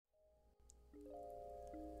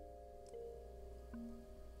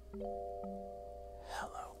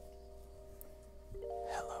Hello.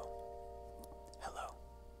 Hello. Hello.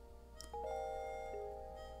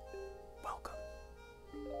 Welcome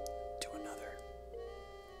to another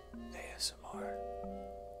ASMR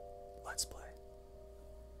Let's Play.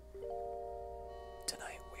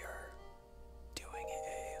 Tonight we are doing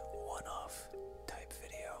a one-off type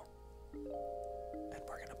video, and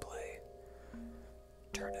we're gonna play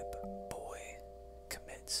Turnip Boy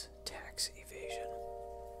Commits Tax Evasion.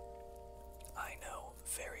 I know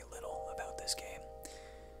very little about this game,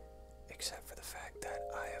 except for the fact that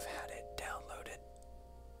I have had it downloaded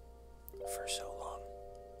for so long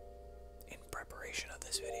in preparation of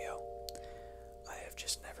this video. I have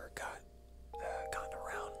just never gotten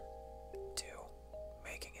around to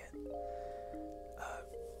making it,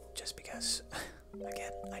 just because,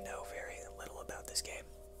 again, I know very little about this game.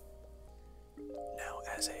 Now,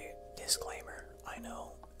 as a disclaimer, I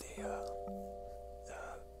know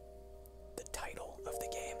the title of the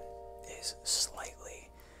game is slightly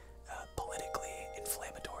politically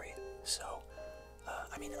inflammatory, so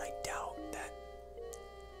I mean, I doubt that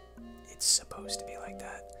it's supposed to be like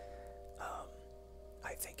that.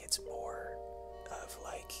 I think it's more of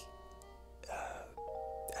like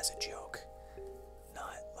as a joke,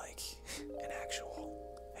 not like an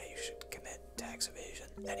actual, hey, you should commit tax evasion.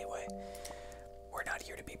 Anyway, we're not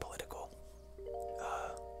here to be political,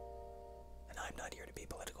 and I'm not here to be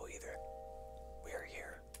political either. We are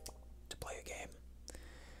here to play a game.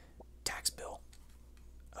 Tax bill.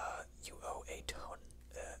 You owe a ton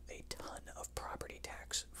of property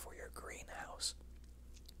tax for your greenhouse.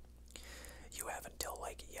 You have until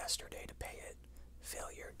like yesterday to pay it.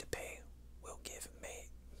 Failure to pay will give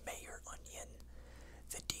Mayor Onion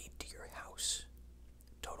the deed to your house.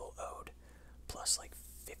 Total owed plus like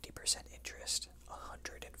 50% interest,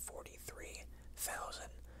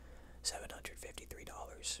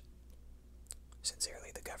 $143,753.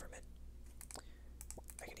 Sincerely, the government.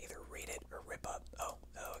 I can either read it or rip up. Oh,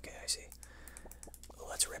 okay, I see.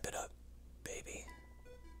 Let's rip it up, baby.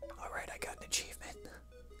 Alright, I got an achievement.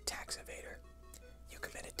 Tax evader. You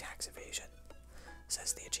committed tax evasion,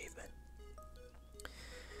 says the achievement.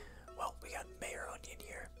 Well, we got Mayor Onion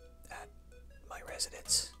here at my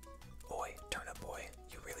residence. Oi, Turnip Boy,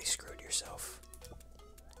 you really screwed yourself.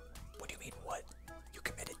 What do you mean, what? You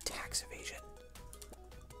committed tax evasion.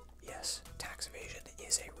 Yes, tax evasion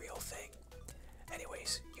is a real thing.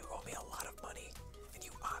 Anyways, you owe me a lot of money, and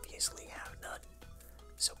you obviously have none.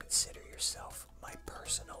 So consider yourself my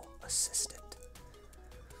personal assistant.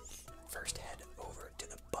 First, head over to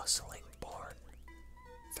the bustling barn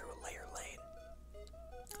through Layer Lane.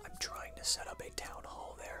 I'm trying to set up a town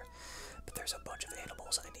hall there, but there's a bunch of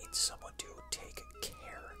animals I need someone to take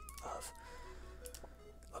care of.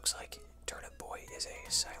 Looks like Turnip Boy is a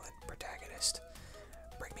silent protagonist.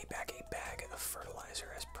 Bring me back a bag of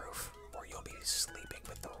fertilizer as proof, or you'll be sleeping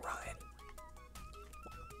with the Rhine.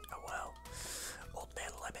 Oh well. Old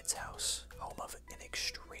Man Lemon's house, home of an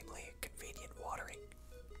extremely convenient watering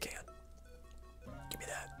can. Give me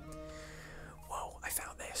that. Whoa, I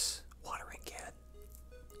found this. Watering can.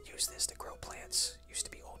 Use this to grow plants. Used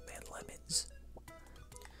to be Old Man Lemon's.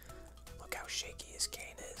 Look how shaky his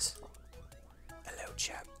cane is. Hello,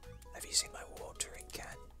 chap. Have you seen my watering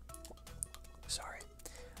can? Sorry.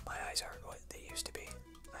 My eyes aren't what they used to be.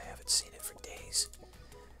 I haven't seen it for days.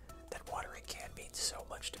 That watering can means so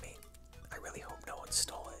much to me. I really hope no one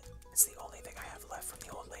stole it. It's the only thing I have left from the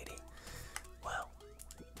old lady. Wow.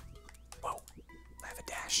 Whoa. I have a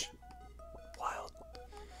dash. Wild.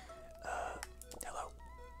 Hello.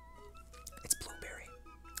 It's Blueberry.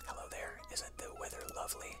 Hello there. Isn't the weather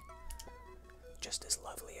lovely? Just as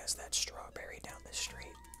lovely as that strawberry down the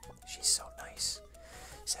street. She's so nice.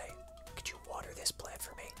 Say, could you water this plant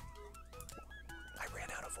for me? I ran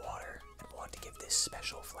out of water and want to give this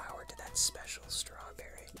special flower to that special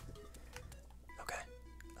strawberry. Okay.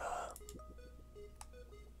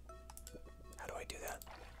 How do I do that?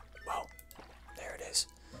 Whoa. There it is.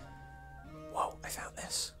 Whoa, I found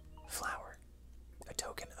this. Flower. A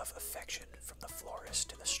token of affection from the florist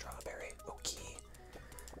to the strawberry. Okay.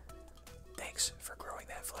 Thanks for growing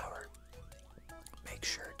that flower. Make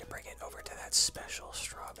sure to bring it over to that special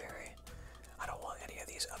strawberry. I don't want any of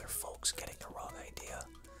these other folks getting the wrong idea.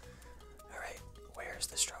 Alright, where's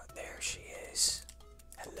the straw? There she is.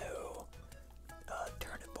 Hello.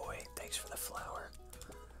 Turnip Boy, thanks for the flower.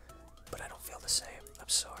 But I don't feel the same. I'm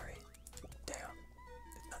sorry. Damn.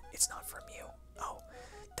 It's not from you. Oh,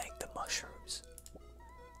 thank the mushrooms.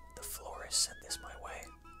 The florist sent this my way.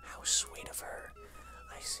 How sweet of her.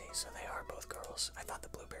 I see, so they are both girls. I thought the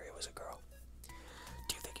blueberry was a girl.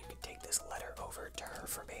 Do you think you could take this letter over to her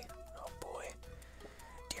for me? Oh boy.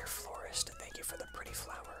 Dear for the pretty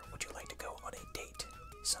flower. Would you like to go on a date?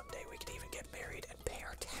 Someday we could even get married and pay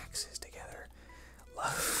our taxes together.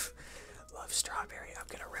 Love, love strawberry. I'm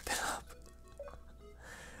gonna rip it up.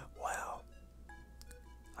 Wow.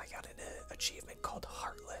 I got an achievement called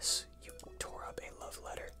Heartless. You tore up a love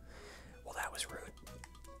letter. Well, that was rude.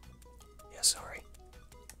 Yeah, sorry.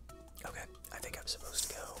 Okay, I think I'm supposed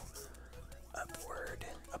to go upward,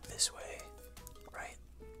 up this way, right?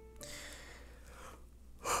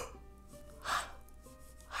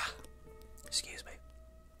 Excuse me.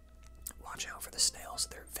 Watch out for the snails.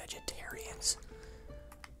 They're vegetarians,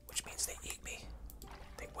 which means they eat me.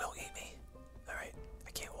 They will eat me. Alright,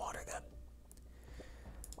 I can't water them.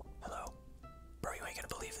 Hello? Bro, you ain't gonna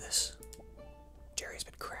believe this. Jerry's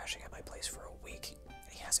been crashing at my place for a week,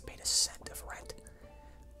 and he hasn't paid a cent of rent.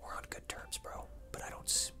 We're on good terms, bro, but I don't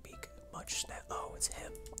speak much now. Oh, it's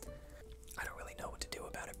him. I don't really know what to do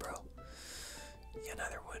about it, bro. Yeah,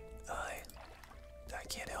 neither would I. I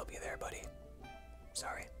can't help you there, buddy.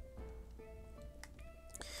 Sorry.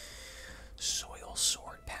 Soil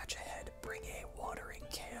sword patch ahead. Bring a watering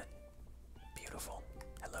can. Beautiful.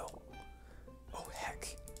 Hello. Oh,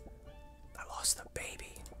 heck. I lost the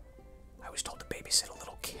baby. I was told to babysit a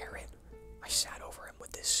little carrot. I sat over him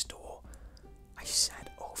with this stool.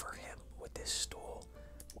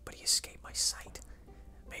 But he escaped my sight.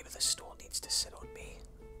 Maybe the stool needs to sit on me.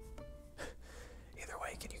 Either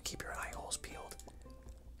way, can you keep your eye holes peeled?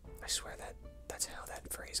 I swear that's how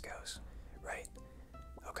that phrase goes, right?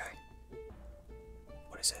 Okay.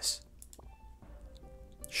 What is this?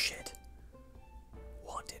 Shit.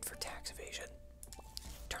 Wanted for tax evasion.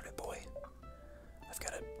 Turnip boy. I've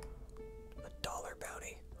got a dollar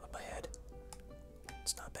bounty on my head.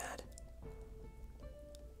 It's not bad.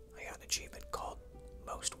 I got an achievement called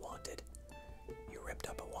Most Wanted. You ripped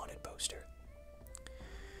up a wanted poster.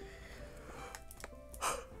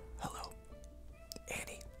 Hello.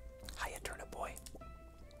 Annie. Hiya, Turnip boy.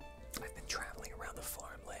 I've been traveling around the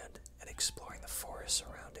farmland and exploring the forests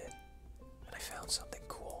around it, and I found something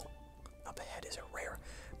cool. Up ahead is a rare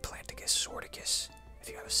Planticus sordicus. If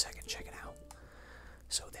you have a second, check it out.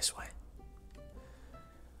 So this way.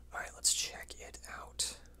 Alright, let's check it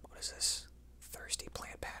out. What is this? Thirsty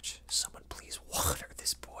plant patch. Someone please water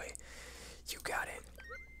this boy. You got it.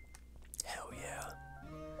 Hell yeah.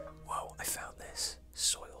 Whoa, I found this.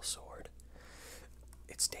 Soil sword.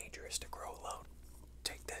 It's dangerous to grow alone.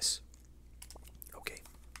 Take this. Okay.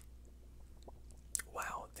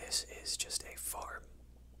 Wow, this is just a farm.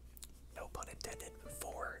 No pun intended.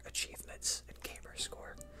 4 achievements and gamer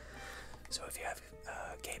score. So if you have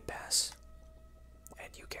Game Pass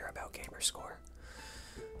and you care about gamer score,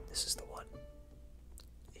 this is the one.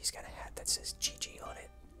 He's got a hat that says GG on it.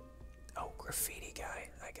 Oh, graffiti guy.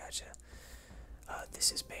 I gotcha.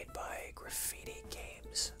 This is made by Graffiti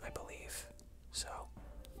Games, I believe. So,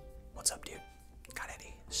 what's up, dude? Got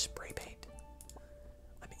any spray paint?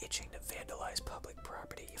 I'm itching to vandalize public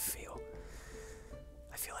property, you feel?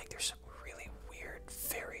 I feel like there's some really weird,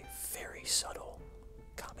 very, very subtle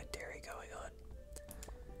commentary going on.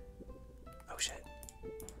 Oh shit.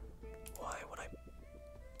 Why would I...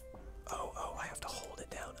 Oh, I have to hold it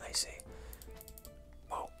down, I see.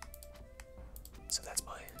 Whoa. So that's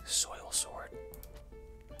my soil sword.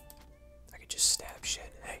 I could just stab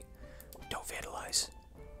shit. Hey, don't vandalize.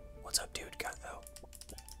 What's up, dude? Oh.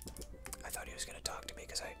 I thought he was gonna talk to me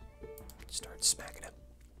because I started smacking him.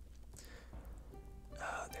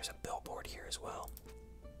 There's a billboard here as well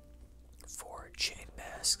for chain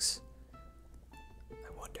masks. I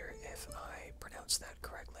wonder if I pronounced that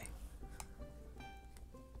correctly.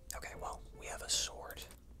 Okay, well, we have a sword.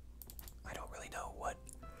 I don't really know what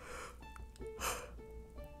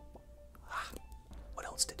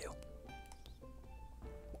else to do.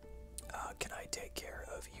 Can I take care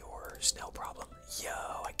of your snail problem? Yo,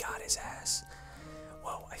 I got his ass.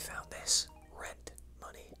 Whoa, I found this. Rent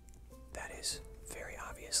money. That is very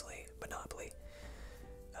obviously Monopoly.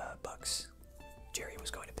 Bucks. Jerry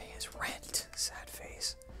was going to pay his rent. Sad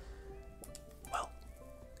face. Well,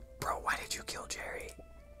 bro, why did you kill Jerry?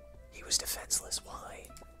 He was defenseless. Why?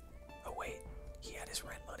 Oh wait, he had his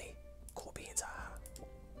rent money. Cool beans.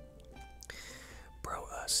 Bro,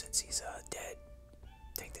 since he's dead,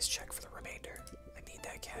 take this check for the remainder. I need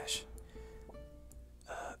that cash.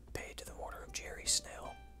 Paid to the order of Jerry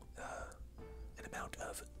Snail. An amount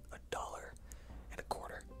of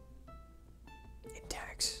 $1.25 in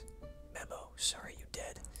tax. Memo. Sorry, you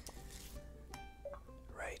dead.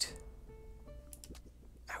 Right.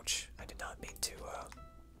 Ouch. I did not mean to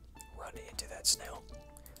run into that snail.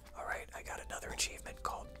 Alright, I got another achievement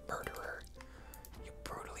called Murderer. You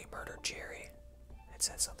brutally murdered Jerry. It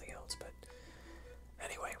said something else, but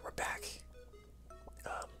anyway, we're back.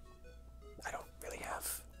 I don't really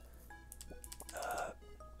have,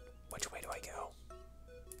 which way do I go?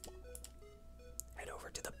 Head over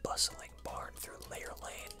to the bustling barn through Layer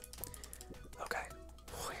Lane. Okay,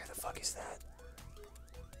 where the fuck is that?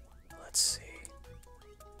 Let's see.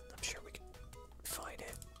 I'm sure we can find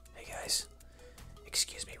it. Hey guys,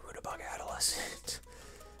 excuse me, Rudabug Adolescent.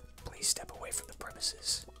 Please step away from the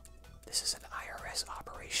premises. This is an IRS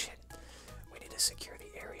operation. We need to secure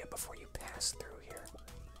the area before you pass through here.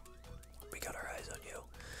 We got our eyes on you.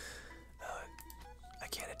 I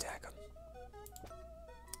can't attack them.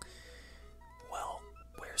 Well,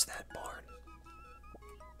 where's that barn?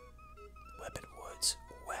 Weapon Woods.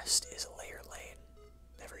 West is Layer Lane.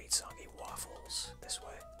 Never eat soggy waffles this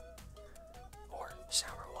way. Or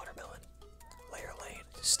sour watermelon. Layer Lane,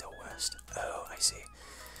 still west. Oh, I see.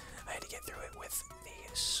 I had to get through it with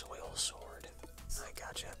the soil sword. I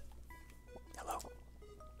gotcha. Hello?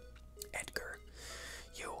 Edgar.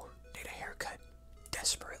 You need a haircut.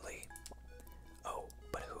 Desperately. Oh,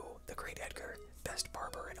 but who? The great Edgar. Best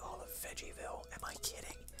barber in all of Vegieville. Am I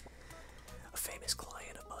kidding? A famous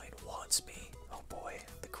client of mine wants me. Oh boy,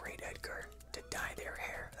 the great Edgar. To dye their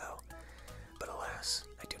hair. Oh. But alas,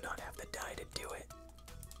 I do not have the dye to do it.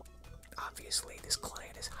 Obviously, this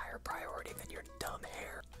client is higher priority than your dumb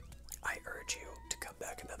hair. I urge you to come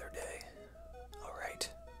back another day. Alright.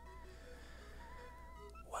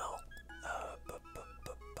 Well,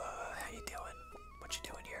 how you doing? What you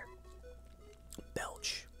doing here?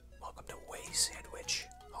 Belch, welcome to Way Sandwich,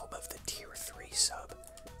 home of the Tier 3 sub.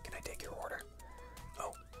 Can I take your order?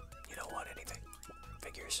 Oh, you don't want anything.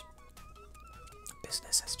 Figures.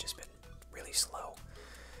 Business has just been really slow.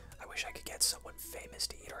 I wish I could get someone famous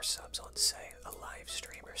to eat our subs on, say, a live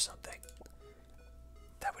stream or something.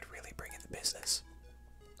 That would really bring in the business.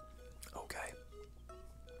 Okay.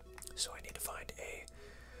 So I need to find a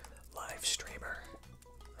live streamer,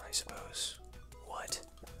 I suppose. What?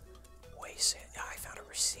 I found a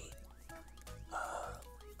receipt.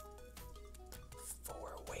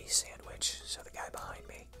 For Way Sandwich. So the guy behind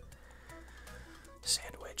me.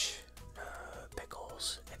 Sandwich,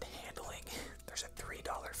 pickles, and handling. There's a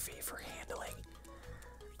 $3 fee for handling.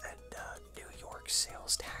 And New York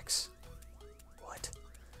sales tax. What?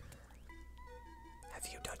 Have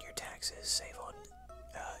you done your taxes? Save on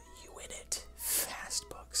Uinit fast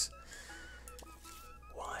books.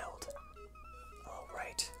 Wild.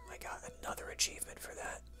 Alright, I got another achievement for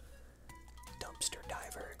that. Dumpster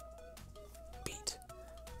diver. Beat.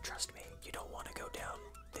 Trust me, you don't want to go down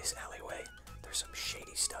this alleyway. There's some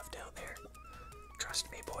shady stuff down there.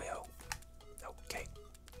 Trust me, boyo. Okay,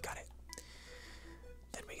 got it.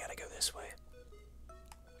 Then we gotta go this way.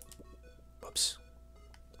 Whoops.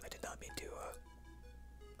 I did not mean to,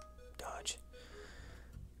 dodge.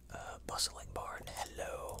 Bustling barn,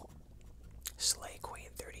 hello. Slay Queen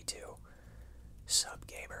 32. Sub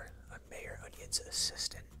gamer, I'm Mayor Onion's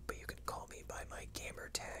assistant, but you can call me by my gamer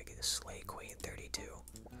tag, Slay Queen 32.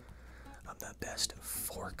 I'm the best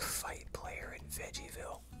fork fight player in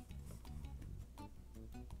Vegieville.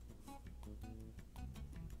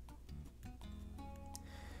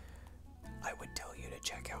 I would tell you to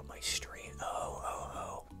check out my stream.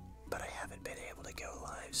 Oh. But I haven't been able to go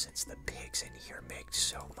live since the pigs in here make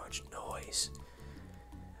so much noise.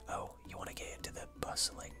 Oh, you want to get into the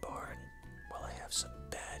bustling barn? Well, I have some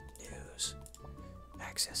bad news.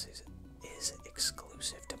 Access is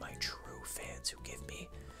exclusive to my true fans who give me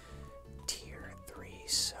Tier 3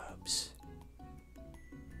 subs.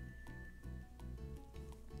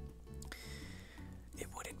 It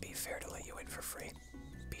wouldn't be fair to let you in for free.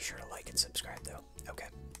 Be sure to like and subscribe though. Okay,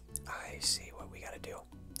 I see what we gotta do.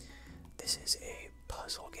 This is a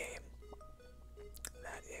puzzle game.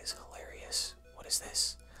 That is hilarious. What is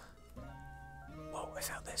this? Whoa, I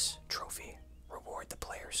found this. Trophy. Reward the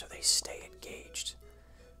players so they stay engaged.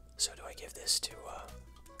 So do I give this to,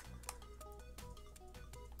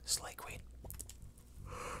 Slay Queen?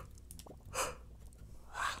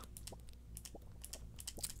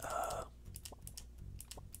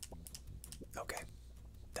 Okay.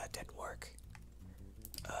 That didn't work.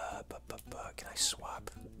 Can I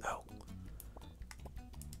swap? Oh.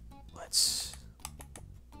 Let's...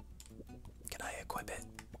 Can I equip it?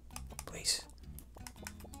 Please?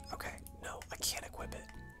 Okay, no, I can't equip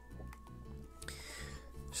it.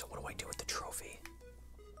 So what do I do with the trophy?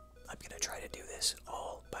 I'm gonna try to do this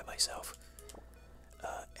all by myself.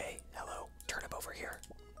 Hey, hello, Turnip over here.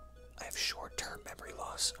 I have short-term memory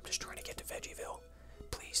loss. I'm just trying to get to Vegieville.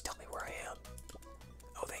 Please tell me where I am.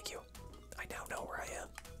 Oh, thank you. I now know where I am.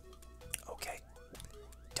 Okay.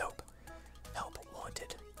 Dope. Help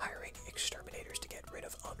wanted. Hiring exterminators to get rid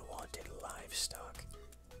of unwanted livestock.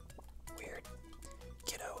 Weird.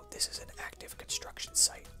 This is an active construction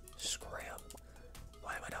site. Scram.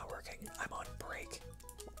 Why am I not working? I'm on break.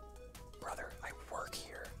 Brother, I work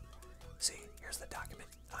here. See, here's the document.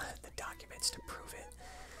 The documents to prove it.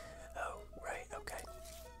 Oh, right, okay.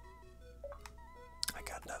 I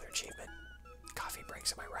got another achievement. Coffee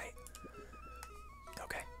breaks, am I right?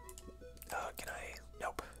 Okay. Can I?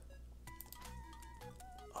 Nope.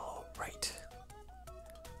 Alright.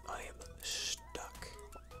 I am stuck.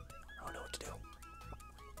 I don't know what to do.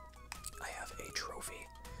 I have a trophy.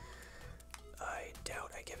 I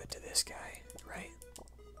doubt I give it to this guy, right?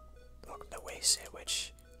 Welcome to Way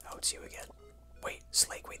Sandwich. Oh, it's you again. Wait,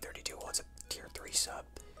 Slay Queen 32 wants a tier 3 sub.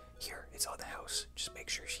 Here, it's on the house. Just make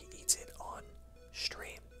sure she eats it on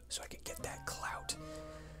stream so I can get that clout.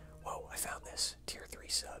 Whoa, I found this. Tier 3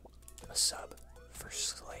 sub. A sub for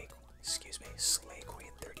Slay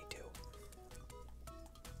Queen 32.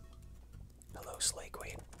 Hello, Slay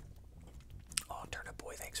Queen. Oh, Turnip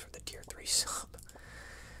Boy, thanks for the tier 3 sub.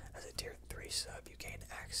 As a tier 3 sub, you gain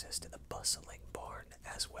access to the bustling barn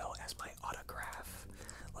as well as my autograph.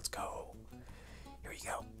 Let's go. Here you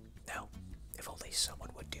go. Now, if only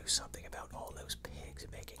someone would do something about all those pigs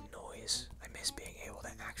making noise. I miss being able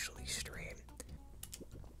to actually stream.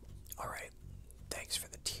 Alright, thanks for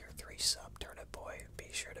the tier 3 sub, Turnip Boy. Be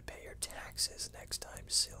sure to pay your taxes next time,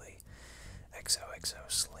 silly. XOXO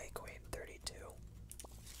Slay Queen 32.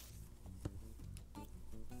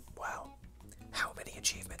 Wow. How many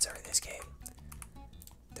achievements are in this game?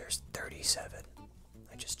 There's 37.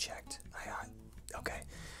 I just checked. Okay.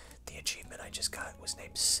 The achievement I just got was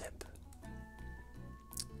named Simp.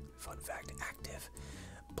 Fun fact, active.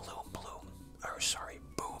 Boom Bloom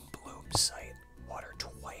site. Water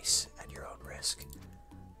twice at your own risk.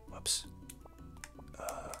 Whoops.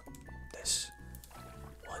 This.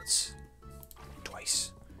 Once.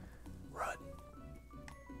 Twice. Run.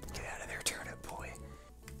 Get out of there, Turnip Boy.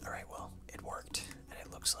 Alright, well, it worked. And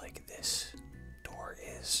it looks like this door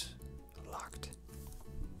is locked.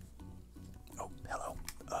 Oh, hello.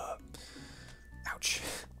 Ouch.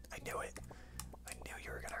 I knew it. I knew you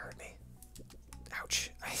were gonna hurt me. Ouch.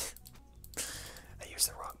 I used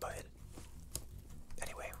the wrong button.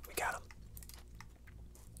 Anyway, we got him.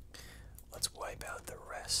 Let's wipe out the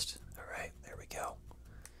rest. Alright, there we go.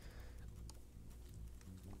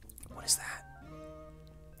 What is that?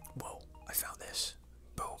 Whoa, I found this.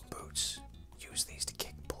 Boom boots. Use these to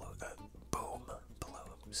kick boom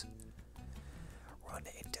balloons. Run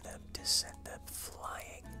into them to send them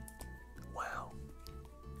flying. Wow.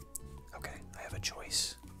 Okay, I have a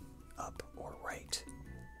choice. Up or right.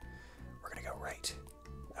 We're gonna go right.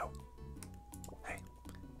 Oh. Hey,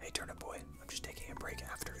 Turnip Boy. I'm just taking a break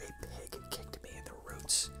after a pig kicked me in the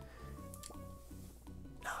roots.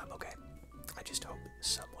 Nah, I'm okay. I just hope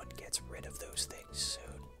someone gets rid of those things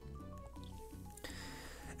soon.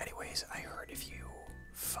 Anyways, I heard if you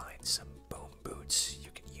find some boom boots, you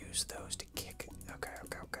can use those to kick. Okay,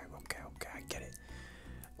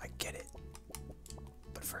 I get it.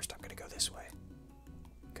 But first I'm gonna go this way.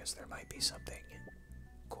 Because there might be something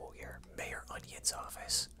cool here. Mayor Onion's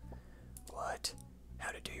office. What? How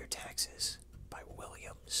to Do Your Taxes by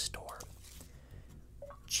William Storm.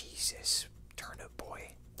 Jesus, Turnip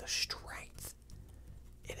Boy, the strength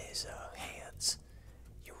in his hands.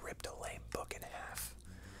 You ripped a lame book in half.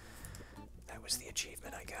 That was the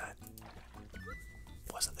achievement I got.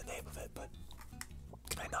 Wasn't the name of it, but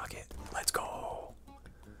can I knock it? Let's go!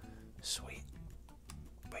 Sweet.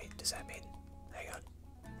 Wait, does that mean... Hang on.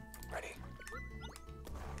 Ready?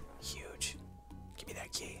 Huge. Give me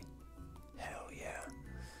that key. Hell yeah.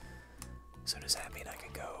 So does that mean I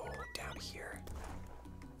can go down here?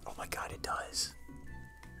 Oh my god, it does.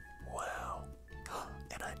 Wow.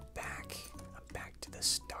 And I'm back. I'm back to the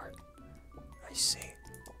start. I see.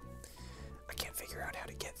 I can't figure out how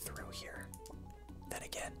to get through here. Then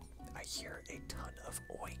again, I hear a ton of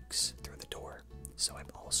oinks through the door, so I'm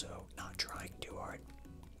also not trying too hard.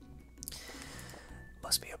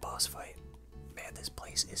 Must be a boss fight. Man, this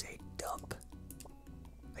place is a dump.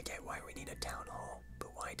 I get why we need a town hall, but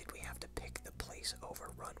why did we have to pick the place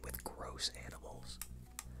overrun with gross animals?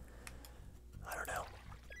 I don't know.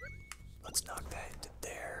 Let's knock that into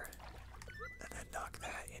there, and then knock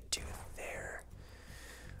that into there.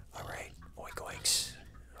 Alright, oink oinks.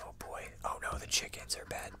 Oh boy. Oh no, the chickens are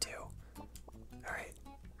bad too. Alright,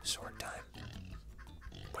 sword time.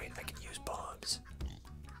 Wait, I can use bombs.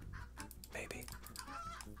 Maybe.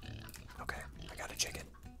 Okay, I got a chicken.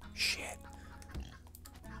 Shit.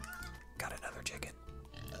 Got another chicken.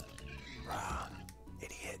 Rah.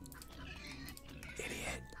 Idiot.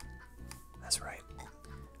 Idiot. That's right.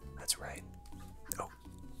 That's right. Oh,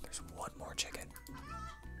 there's one more chicken.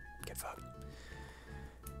 Get fucked.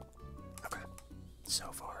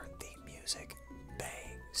 music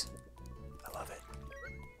bangs. I love it.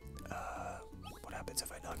 What happens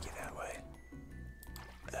if I knock you that way?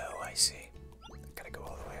 Oh, I see. Gotta go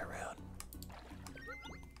all the way around.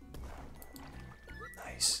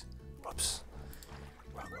 Nice. Whoops.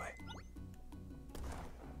 Wrong way.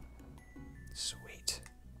 Sweet.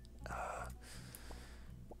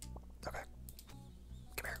 Okay.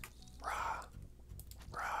 Come here. Rah.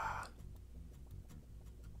 Rah.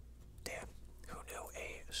 Damn. Who knew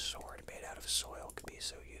a sword made out of soil could be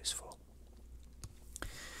so useful?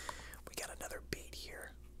 We got another beat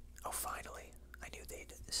here. Oh, finally. I knew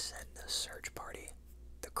they'd send a search party.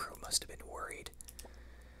 The crew must have been worried.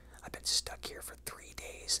 I've been stuck here for 3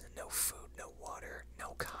 days. No food, no water,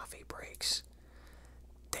 no coffee breaks.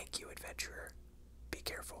 Thank you, adventurer. Be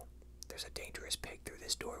careful. There's a dangerous pig through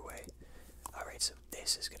this doorway. Alright, so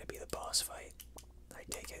this is gonna be the boss fight. I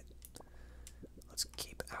take it. Let's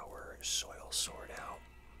keep our soil sword out.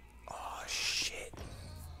 Oh shit.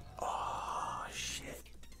 Oh shit.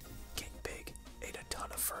 King Pig ate a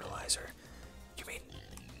ton of fertilizer. You mean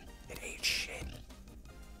it ate shit?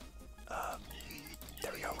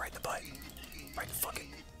 There we go, right in the butt. Right in the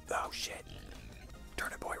fucking. Oh shit.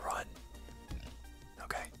 Turnip boy, run.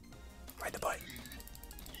 Okay. Right in the butt.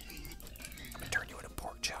 I'm gonna turn you into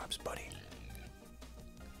pork chops, buddy.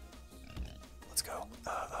 Let's go.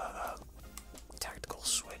 Tactical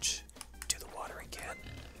switch to the watering can.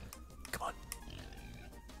 Come on.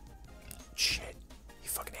 Shit. You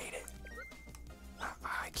fucking ate it.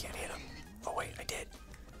 I can't hit him. Oh wait, I did.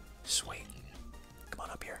 Sweet. Come on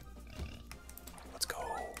up here. Let's go.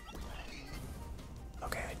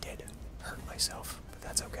 Okay, I did hurt myself, but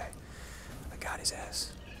that's okay. I got his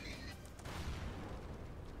ass.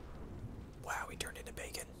 Wow, he turned into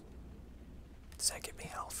bacon. Does that give me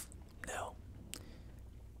health? No.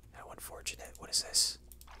 How unfortunate. What is this?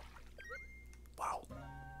 Wow.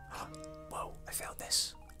 Whoa, I found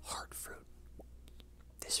this. Heart fruit.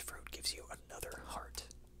 This fruit gives you another heart.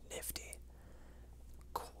 Nifty.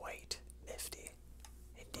 Quite nifty.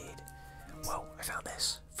 Indeed. Whoa, I found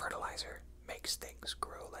this. Fertilizer makes things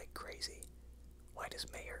grow like crazy. Why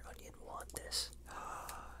does Mayor Onion want this?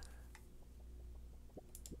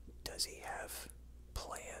 Does he have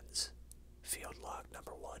plans? Field log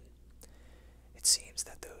number 1. It seems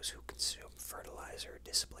that those who consume fertilizer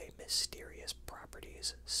display mysterious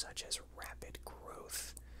properties such as rapid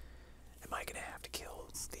growth. Am I gonna have to kill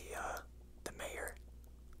the mayor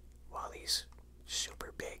while he's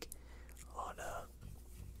super big on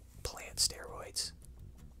plant steroids?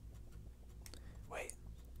 Wait,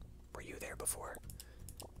 were you there before?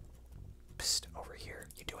 Psst, over here.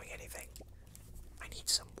 You doing anything? I need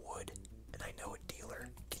some wood, and I know a dealer.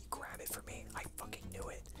 Can you grab it for me? I fucking knew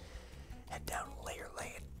it. Head down Layer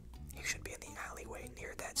Lane. You should be in the alleyway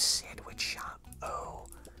near that sandwich shop. Oh,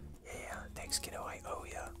 yeah. Thanks, kiddo. I owe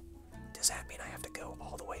ya. Does that mean I have to go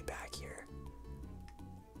all the way back here?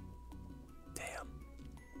 Damn.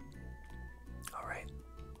 Alright.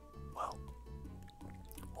 Well,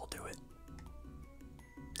 we'll do it.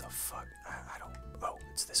 The fuck? I don't. Oh,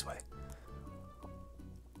 it's this way.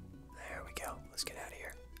 There we go. Let's get out of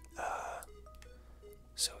here.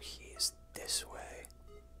 So he's this way.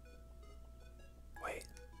 Wait.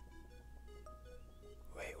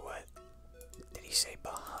 Wait, what? Did he say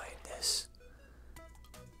behind this?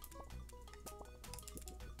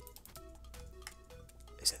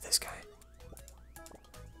 Is it this guy?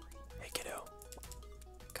 Hey, kiddo.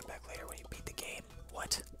 Come back later when you beat the game.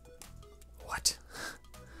 What? What?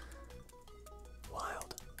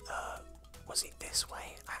 Wild. Was he this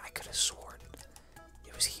way? I could have sworn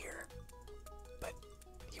it was here. But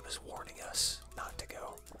he was warning us not to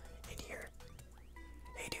go in here.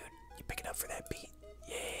 Hey, dude, you picking up for that beat?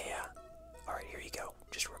 Yeah. Alright, here you go.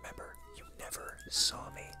 Just remember, you never saw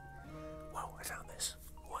me. Whoa, I found this.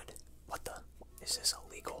 Wood. What the? Is this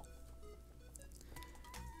illegal?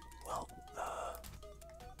 Well,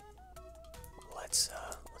 let's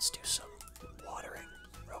do some watering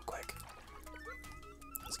real quick.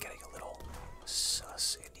 It's getting a little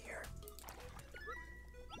sus in here.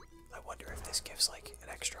 I wonder if this gives like an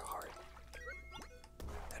extra heart.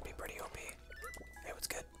 That'd be pretty OP. Hey, what's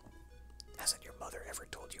good? Hasn't your mother ever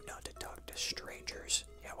told you not to talk to strangers?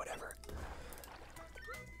 Yeah, whatever.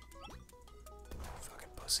 Fucking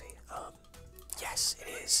pussy. Yes, it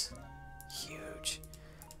is. Huge.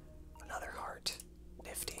 Another heart.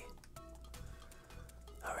 Nifty.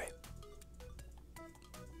 Alright.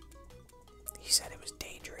 He said it was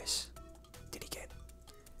dangerous. Did he get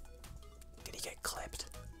clipped?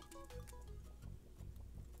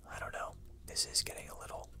 I don't know. This is getting a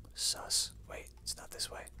little sus. Wait, it's not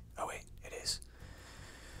this way. Oh wait, it is.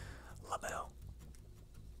 Lmao.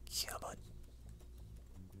 Come on.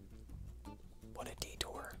 What a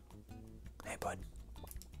detour. Hey, bud.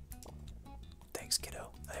 Thanks,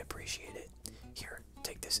 kiddo. I appreciate it. Here,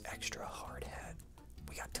 take this extra hard hat.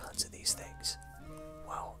 We got tons of these things.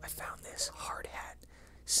 Wow, I found this hard hat.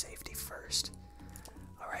 Safety first.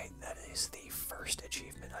 Alright, that is the first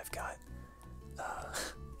achievement I've got.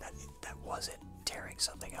 That wasn't tearing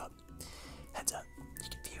something up. Heads up, you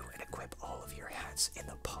can view and equip all of your hats in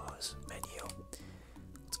the pause menu.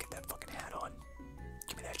 Let's get that fucking hat on.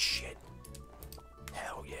 Give me that shit.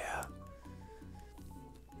 Hell yeah.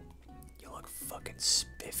 You look fucking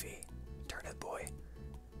spiffy, Turnip boy.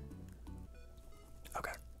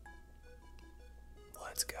 Okay.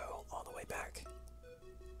 Let's go all the way back.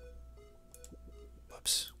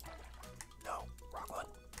 Whoops. No, wrong one.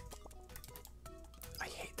 I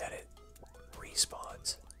hate that it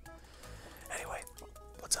respawns. Anyway,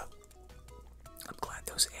 what's up? I'm glad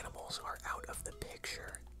those animals are out of the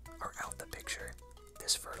picture.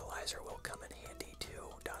 This fertilizer will come in handy too. ...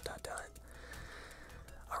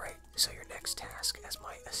 Alright, so your next task as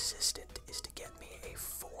my assistant is to get me a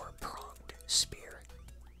 4-pronged spear.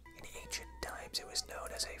 In ancient times it was known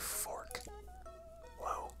as a fork.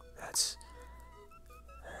 Whoa, that's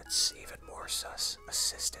even more sus.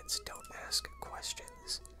 Assistants don't ask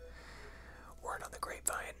questions. Word on the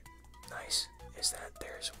grapevine, nice, is that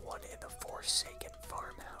there's one in the Forsaken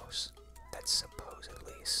farmhouse that's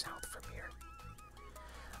supposedly south from here.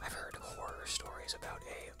 I've heard horror stories about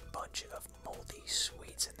a bunch of moldy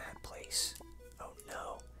sweets in that place. Oh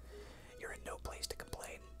no, you're in no place to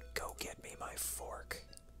complain. Go get me my fork.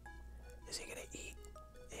 Is he gonna eat?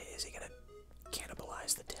 Is he gonna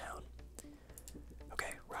cannibalize the town?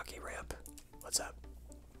 Okay, Rocky Ramp, what's up?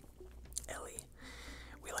 Ellie,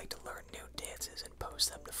 we like to learn new dances and post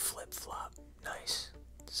them to flip-flop. Nice.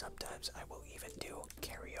 Sometimes I will even do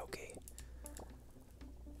karaoke.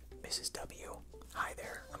 Mrs. W, hi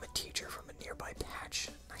there. I'm a teacher from a nearby patch.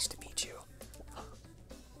 Nice to meet you.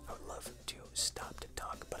 I would love to stop to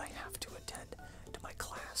talk, but I have to attend to my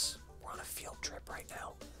class. We're on a field trip right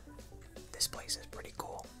now. This place is pretty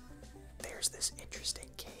cool. There's this interesting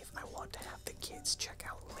cave I want to have the kids check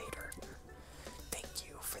out later. Thank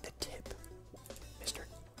you for the tip,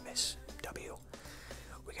 Miss W.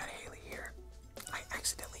 We got Haley here. I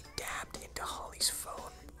accidentally dabbed into Holly's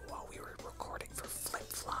phone while we were recording for Flip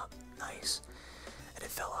Flop. Nice. And it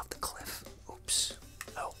fell off the cliff. Oops.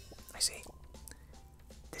 Oh, I see.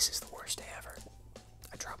 This is the worst day ever.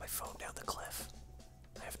 I dropped my phone down the cliff.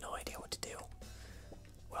 I have no idea what to do.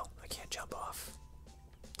 Well, I can't jump off.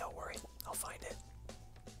 Don't worry, I'll find it.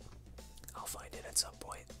 I'll find it at some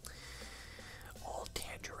point. All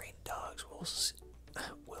tangerine dogs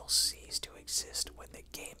will cease to exist when the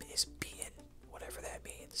game is beaten, whatever that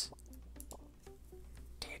means.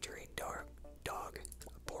 Tangerine dog,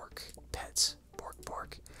 bork, pets,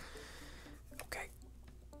 bork. Okay.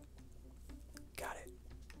 Got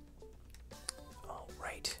it.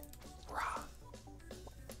 Alright. Rah.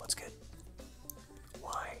 What's good?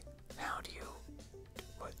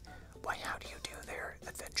 How do you do there,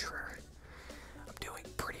 adventurer? I'm doing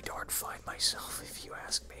pretty darn fine myself, if you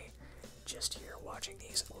ask me. Just here watching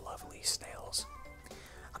these lovely snails.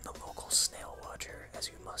 I'm the local snail watcher, as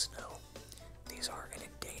you must know. These are an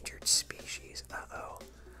endangered species. Uh-oh.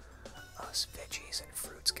 Us veggies and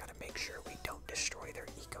fruits gotta make sure we don't destroy their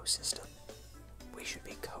ecosystem. We should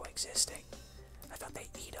be coexisting. I thought they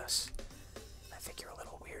eat us. I think you're a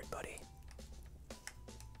little weird, buddy.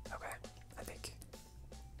 Okay, I think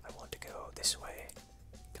I want to go this way.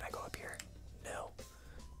 Can I go up here? No.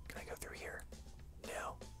 Can I go through here?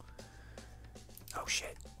 No. Oh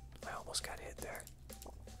shit, I almost got hit there.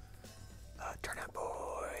 Turnip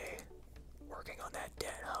boy. Working on that den,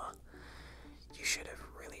 huh? You should have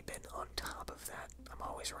really been on top of that. I'm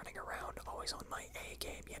always running around, always on my A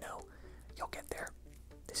game, you know? You'll get there.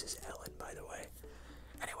 This is Ellen, by the way.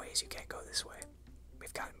 Anyways, you can't go this way.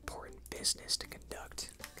 We've got important business to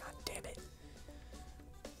conduct. God damn it.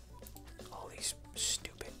 All these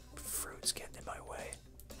stupid fruits getting in my way.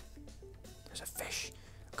 There's a fish.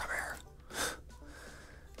 Come here.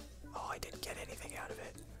 Oh, I didn't get anything out of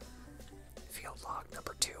it. Field log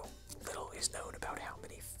number 2. Little is known about how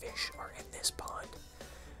many fish are in this pond,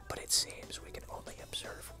 but it seems we can only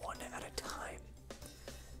observe one at a time.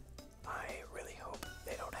 I really hope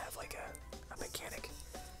they don't have like a mechanic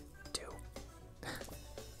to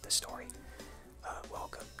the story.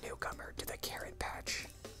 Welcome, newcomer, to the carrot patch.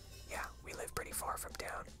 Yeah, we live pretty far from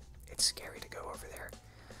town. It's scary to go over there,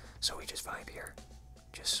 so we just vibe here,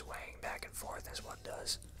 just swaying back and forth as one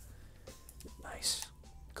does. Nice.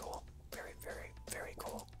 Cool. Very, very, very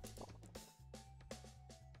cool.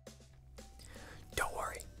 Don't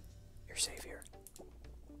worry. You're safe here.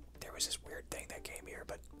 There was this weird thing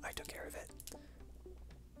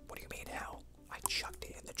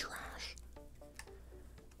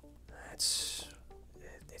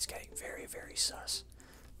It's getting very, very sus.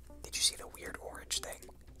 Did you see the weird orange thing?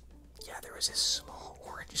 Yeah, there was this small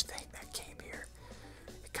orange thing that came here.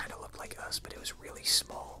 It kind of looked like us, but it was really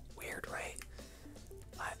small. Weird, right?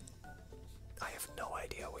 I have no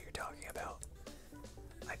idea what you're talking about.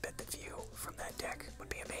 I bet the view from that deck would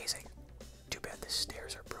be amazing. Too bad the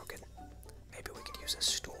stairs are broken. Maybe we could use a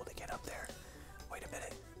stool to get up there. Wait a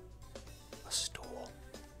minute. A stool.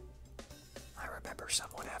 I remember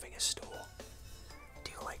someone having a stool. Do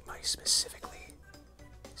you like my specifically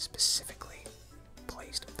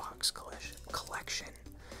placed box collection?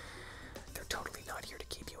 They're totally not here to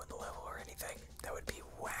keep you in the level or anything. That would be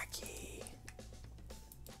wacky.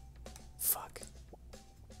 Fuck.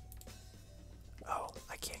 Oh,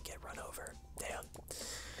 I can't get run over. Damn.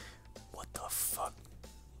 What the fuck?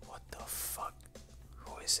 What the fuck?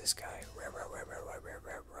 Who is this guy?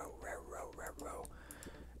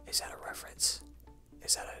 Is that a reference?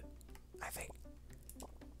 Is that a... I think...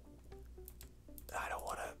 I don't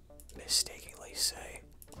want to mistakenly say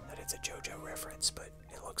that it's a JoJo reference, but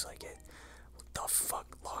it looks like it. What the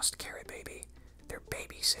fuck? Lost Carrot Baby. Their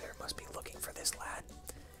babysitter must be looking for this lad.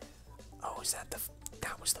 Oh, is that the...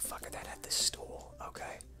 That was the fucker that had this stool.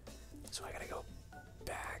 Okay. So I gotta go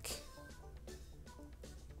back.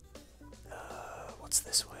 What's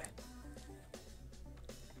this way?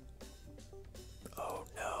 Oh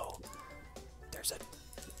no. There's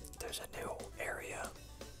a new area.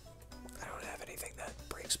 I don't have anything that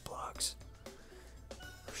breaks blocks.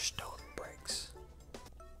 Or stone bricks.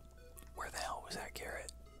 Where the hell was that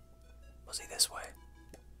carrot? Was he this way?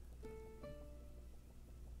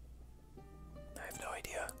 I have no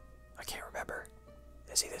idea. I can't remember.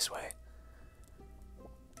 Is he this way?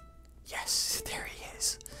 Yes, there he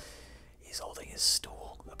is. He's holding his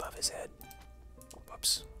stool above his head.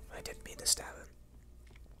 Whoops, I didn't mean to stab him.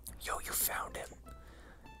 Yo, you found him.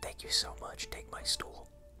 Thank you so much. Take my stool.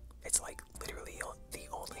 It's like literally the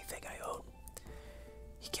only thing I own.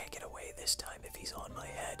 He can't get away this time if he's on my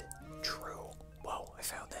head. True. Whoa, I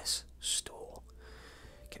found this stool.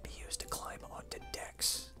 Can be used to climb onto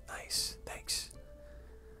decks. Nice, thanks.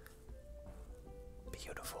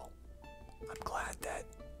 Beautiful. I'm glad that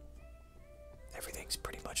everything's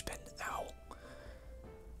pretty much been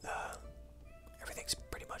everything's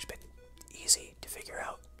pretty much been easy to figure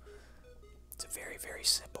out. It's a very, very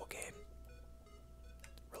simple game,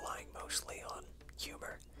 relying mostly on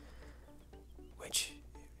humor, which,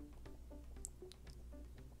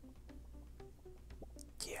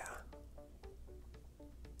 yeah,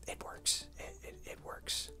 it works. It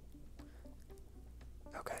works.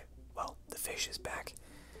 Okay, well, the fish is back,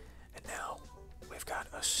 and now we've got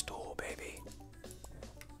a stool, baby.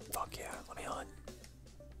 Fuck yeah, let me on.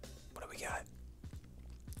 What do we got?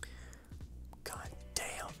 God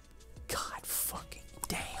damn. God fucking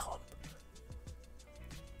damn.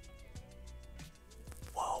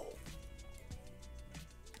 Whoa.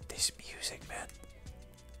 This music, man.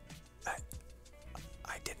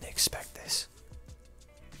 I didn't expect this.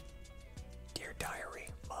 Dear Diary,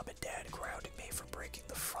 Mom and Dad grounded me for breaking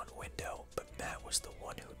the front window, but Matt was the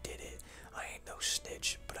one who did it. I ain't no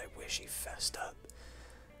snitch, but I wish he fessed up.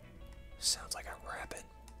 Sounds like I'm rapping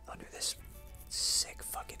under this sick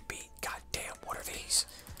fucking beat. God damn, what are these?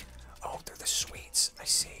 Oh, they're the sweets. I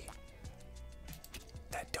see.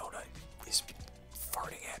 That donut is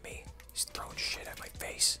farting at me. He's throwing shit at my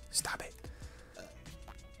face. Stop it.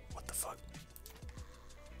 What the fuck?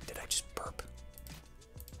 Did I just burp?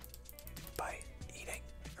 By eating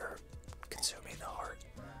or consuming the heart?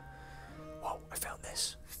 Whoa, I found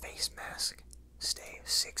this face mask. Stay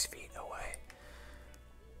 6 feet away.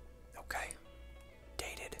 Okay.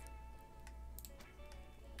 Dated.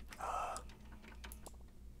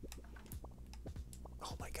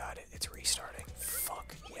 Oh my god, it's restarting.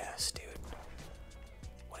 Fuck yes, dude.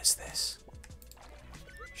 What is this?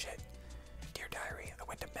 Shit. Dear Diary, I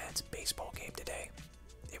went to Matt's baseball game today.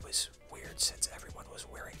 It was weird since everyone was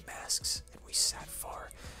wearing masks and we sat far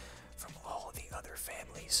from all the other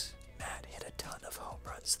families. Matt hit a ton of home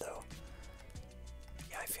runs though.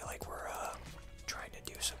 Yeah, I feel like we're trying to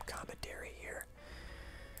do some commentary here.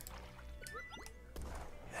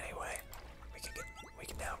 Anyway, we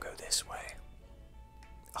can now go this way.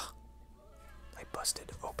 Ah, I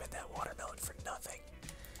busted open that watermelon for nothing.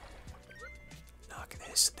 Knock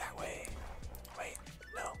this that way. Wait,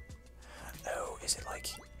 no. Oh, is it like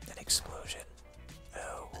an explosion?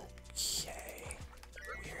 Okay.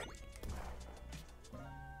 Weird.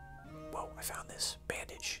 Whoa, I found this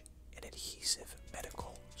bandage, an adhesive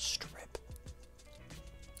medical strip.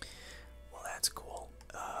 Well, that's cool.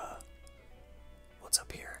 What's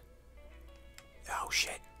up here? Oh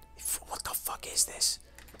shit. What the fuck is this?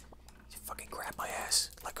 Fucking grab my ass.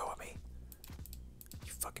 Let go of me.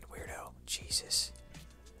 You fucking weirdo. Jesus.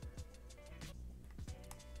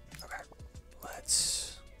 Okay.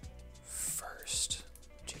 Let's first.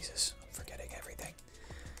 Jesus, I'm forgetting everything.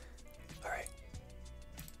 Alright.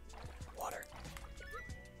 Water.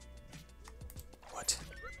 What?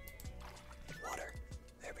 Water.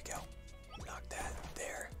 There we go. Knock that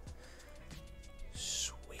there.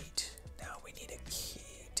 Sweet. Now we need a key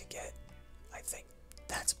to get, I think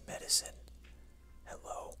that's medicine.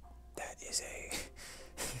 Hello. That is a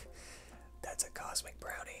that's a cosmic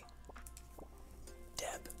brownie.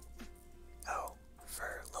 Deb. Oh,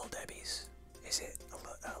 for Lil Debbie's. Is it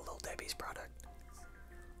a Lil Debbie's product?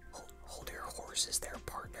 Hold your horses there,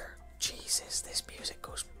 partner. Jesus, this music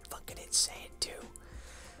goes fucking insane too.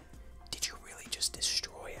 Did you really just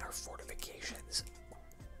destroy our fortifications?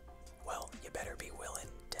 Well, you better be willing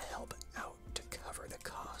to help out to cover the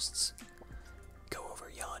costs. Go over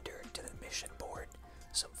yonder to the mission board.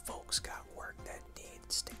 Some folks got work that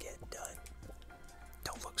needs to get done.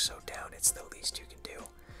 Don't look so down, it's the least you can do.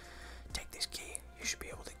 Take this key, you should be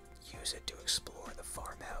able to use it to explore the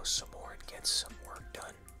farmhouse some more and get some work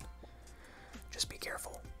done. Just be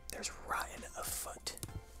careful, there's rotten afoot.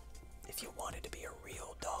 If you wanted to be a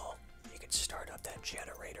real doll, you could start up that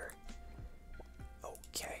generator.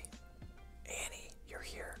 Okay. Annie, you're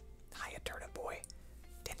here. Hiya, Turnip Boy.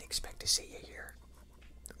 Didn't expect to see you here.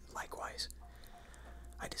 Likewise.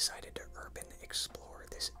 I decided to urban explore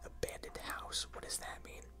this abandoned house. What does that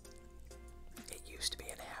mean? It used to be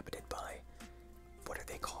inhabited by, what are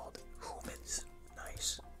they called? Humans.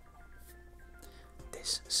 Nice.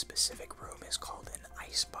 This specific room is called an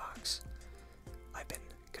icebox. I've been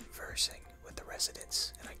conversing with the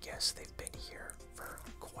residents, and I guess they've been here for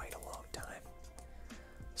quite a long time.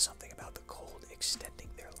 Something about the cold extending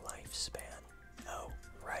their lifespan. Oh,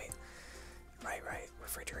 right. Right.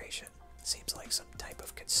 Refrigeration. Seems like some type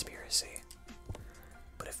of conspiracy.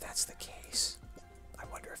 But if that's the case, I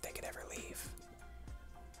wonder if they could ever leave.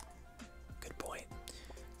 Good point.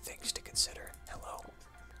 Things to consider. Hello,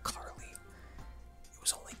 Carly. It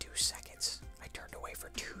was only 2 seconds. I turned away for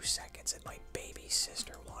 2 seconds and my baby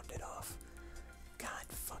sister wandered off. God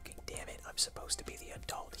fucking damn it, I'm supposed to be the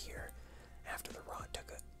adult here. After the rot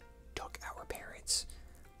took our parents.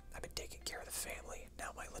 I've been taking care of the family.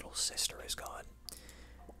 Now my little sister is gone.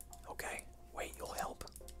 Okay, wait, you'll help?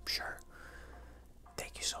 Sure.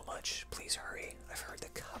 Thank you so much. Please hurry. I've heard the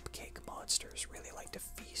cupcake monsters really like to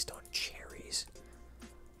feast on cherries.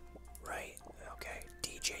 Right, okay.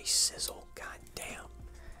 DJ Sizzle, god damn.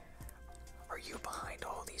 Are you behind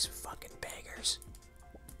all these fucking bangers?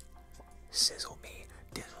 Sizzle me,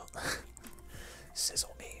 dizzle.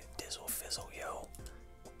 Sizzle me, dizzle fizzle, yo.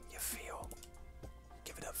 You feel?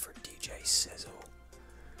 Give it up for DJ Sizzle.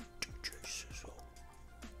 DJ Sizzle.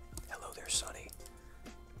 Hello there, Sonny.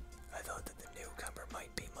 I thought that the newcomer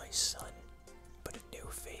might be my son, but a new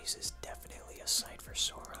face is definitely a sight for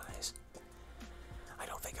sore eyes. I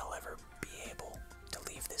don't think I'll ever be able to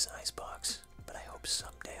leave this icebox, but I hope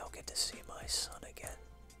someday I'll get to see my son again.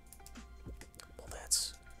 Well,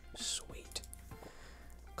 that's sweet.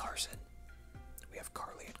 Carson. We have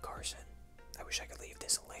Carly and Carson. I wish I could leave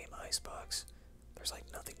this lame icebox. There's like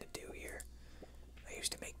nothing to do here. I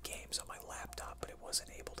used to make games on my laptop, but it wasn't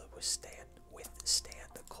able to withstand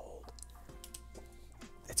the cold.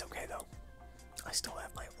 It's okay though. I still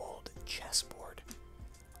have my old chessboard.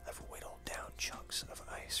 I've whittled down chunks of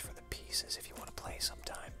ice for the pieces if you want to play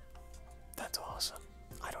sometime. That's awesome.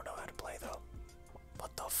 I don't know how to play though.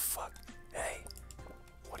 What the fuck? Hey,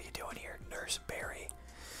 what are you doing here, Nurse Barry?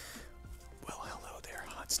 Well, hello there,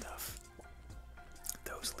 hot stuff.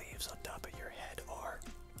 Those leaves on top of your head are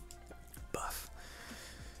buff.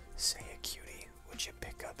 Say a cutie, would you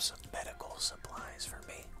pick up some medical supplies for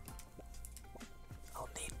me? I'll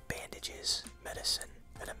need bandages, medicine,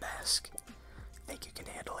 and a mask. Think you can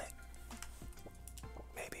handle it?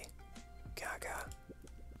 Maybe. Gaga.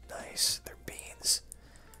 Nice, they're beans.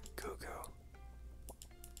 Cuckoo.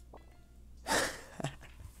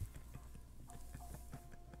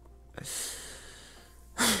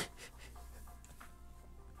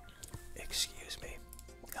 Excuse me.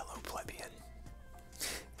 Hello, plebeian.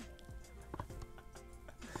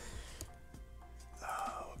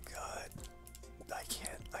 Oh god.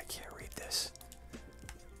 I can't read this.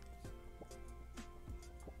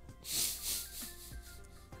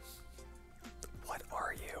 What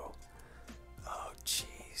are you? Oh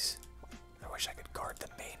jeez. I wish I could guard the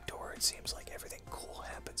main door. It seems like everything cool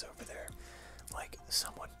happens over there. Like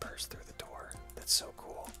someone burst through the door. That's so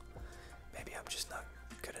cool. Maybe I'm just not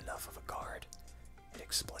good enough of a guard. It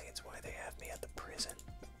explains why they have me at the prison.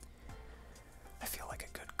 I feel like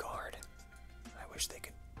a good guard. wish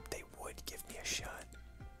they would give me a shot.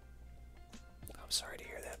 I'm sorry to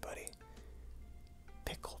hear that, buddy.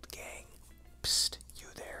 Pickled gang. Psst, you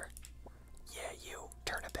there. Yeah, you,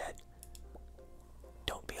 Turnip head.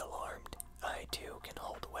 Don't be alarmed. I too can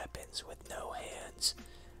hold weapons with no hands.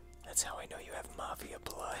 That's how I know you have mafia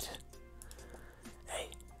blood. Hey,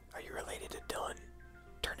 are you related to Dunn?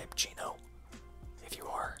 Turnip Chino? If you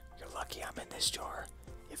are, you're lucky I'm in this jar.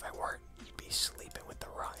 If I weren't, you'd be sleeping with the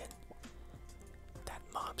rotten. That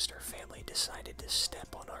mobster family decided to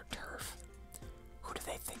step on our turf. Who do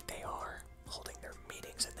they think they are, holding their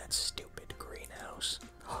meetings in that stupid greenhouse?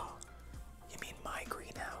 Oh, you mean my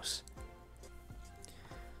greenhouse?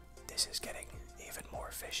 This is getting even more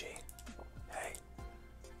fishy. Hey,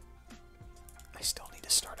 I still need to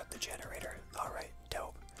start up the generator. Alright,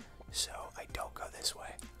 dope. So I don't go this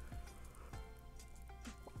way.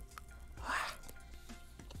 Ah.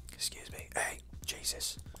 Excuse me. Hey,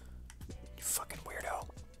 Jesus. You fucking weirdo.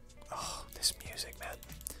 Oh, this music, man.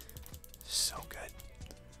 So good.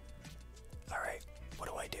 Alright, what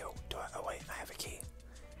do I do? Oh wait, I have a key.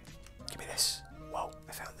 Give me this. Whoa,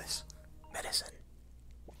 I found this. Medicine.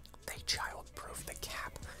 They child-proof the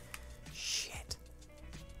cap. Shit.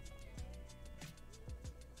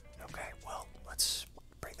 Okay, well, let's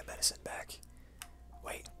bring the medicine back.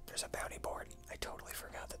 Wait, there's a bounty board. I totally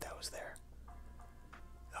forgot that that was there.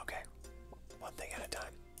 Okay, one thing at a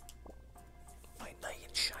time. My knight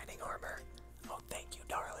in shining armor. Oh, thank you,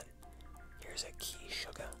 darling. Here's a key,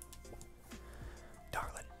 sugar.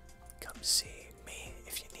 Darling, come see me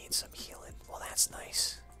if you need some healing. Well, that's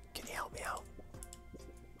nice. Can you help me out?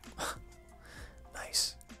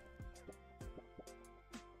 Nice.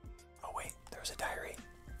 Oh wait, there's a diary.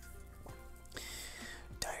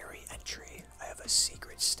 Diary entry. I have a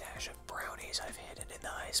secret stash of brownies I've hidden in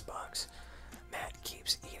the icebox. Matt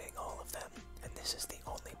keeps eating all of them, and this is the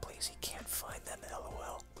only place he can't find them,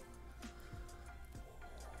 lol.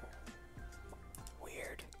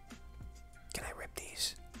 Weird. Can I rip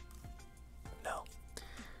these? No.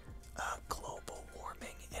 Global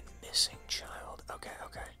warming and missing child. Okay,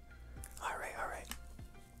 okay. Alright, alright.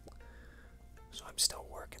 So I'm still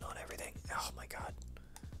working on everything. Oh my god.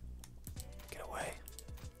 Get away.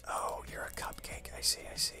 Oh, you're a cupcake. I see,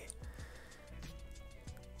 I see.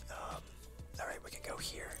 Alright, we can go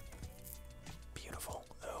here. Beautiful.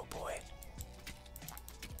 Oh boy.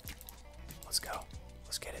 Let's go.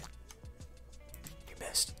 Let's get it. You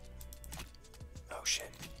missed. Oh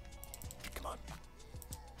shit. Come on.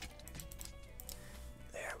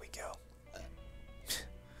 There we go.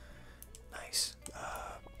 Nice.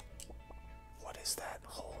 What is that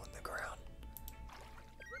hole in the ground?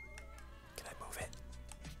 Can I move it?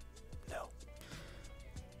 No.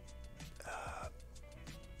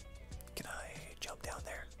 Can I jump down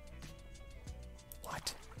there?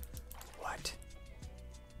 What? What?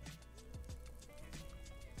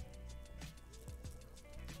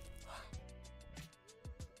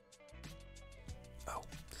 Oh.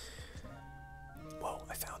 Whoa,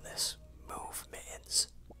 I found this. Move mittens.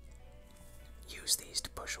 Use these to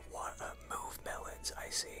push move melons, I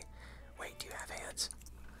see. Wait, do you have hands?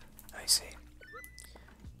 I see.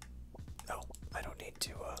 Oh, I don't need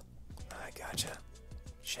to, I gotcha.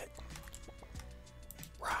 Shit.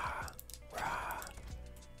 Rah, rah.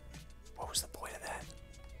 What was the point of that?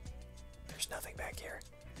 There's nothing back here.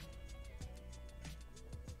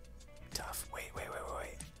 Tough. Wait.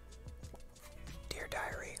 Dear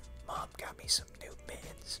diary, Mom got me some new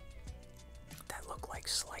mittens that look like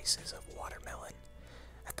slices of watermelon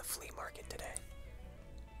at the flea market today.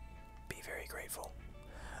 Be very grateful.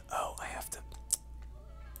 Oh, I have to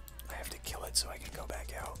kill it so I can go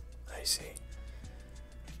back out. I see.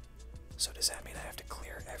 So does that mean I have to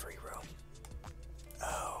clear every room?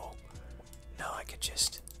 Oh. No, I could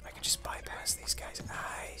just bypass these guys.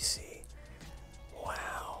 I see.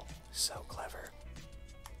 Wow. So clever.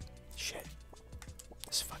 Shit.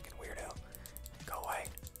 This fucking weirdo. Go away.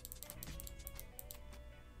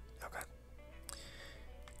 Okay.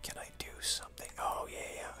 Can I do something? Oh,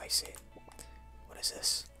 yeah, I see. What is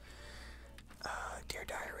this? Dear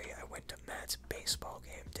diary, I went to Matt's baseball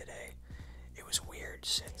game today. It was weird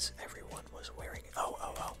since everyone was wearing... Oh,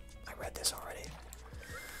 I read this already.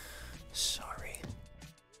 Sorry.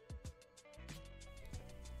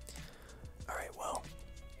 Alright, well,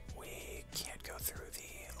 we can't go through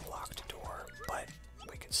the locked door, but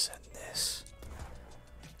we can send this.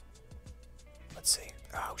 Let's see.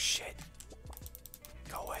 Oh, shit.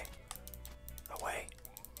 Go away. Away.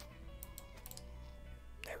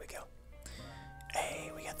 There we go.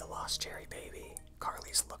 Hey, we got the lost cherry baby.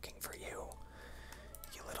 Carly's looking for you.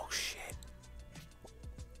 You little shit.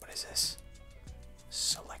 What is this?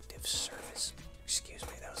 Selective service.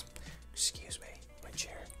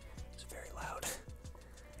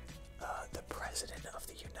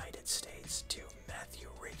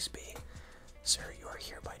 are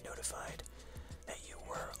hereby notified that you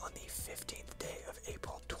were on the 15th day of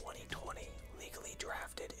April 2020 legally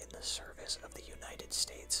drafted in the service of the United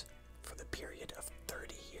States for the period of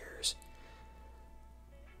 30 years.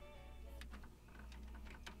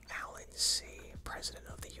 Alan C., President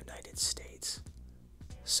of the United States.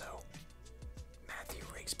 So, Matthew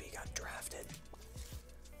Rigsby got drafted.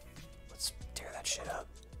 Let's tear that shit up.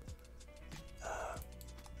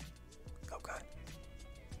 Oh god.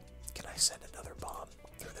 Can I send another bomb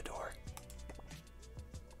through the door?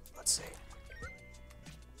 Let's see.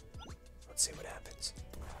 Let's see what happens.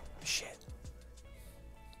 Shit.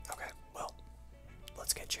 Okay, well,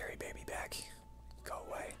 let's get Cherry Baby back. Go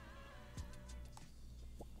away.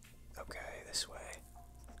 Okay, this way.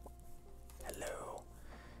 Hello.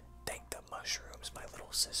 Thank the mushrooms, my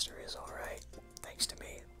little sister is alright. Thanks to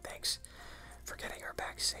me. Thanks for getting her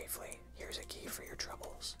back safely. Here's a key for your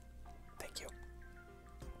troubles. Thank you.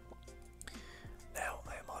 Now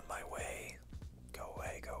I am on my way. Go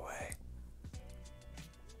away, go away.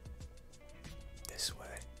 This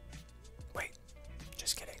way. Wait,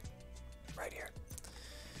 just kidding. Right here.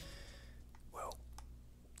 Whoa,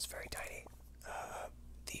 it's very tiny.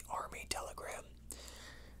 The Army Telegram.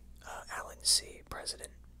 Alan C.,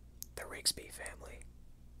 President, the Rigsby family.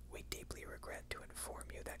 We deeply regret to inform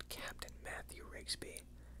you that Captain Matthew Rigsby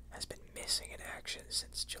has been missing in action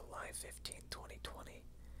since July 15, 2020.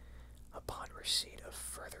 Upon receipt of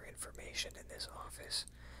further information in this office,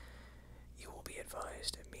 you will be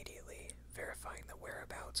advised immediately, verifying the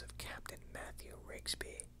whereabouts of Captain Matthew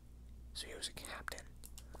Rigsby. So he was a captain.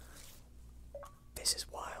 This is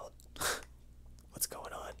wild. What's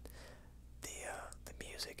going on? The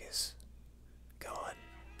music is gone.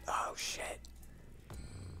 Oh shit.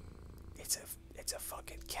 It's a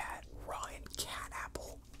fucking cat. Ryan Cat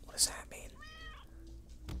Apple. What does that mean?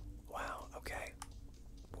 Wow, okay.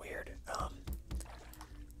 Weird.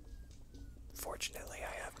 Fortunately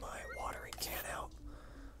I have my watering can out.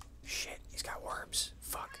 Shit, he's got worms.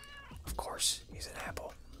 Fuck. Of course, he's an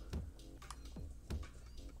apple.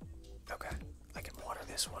 Okay, I can water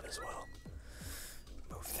this one as well.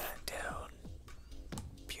 Move that down.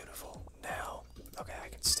 Beautiful. Now, okay, I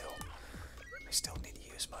still need to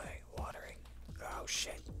use my watering. Oh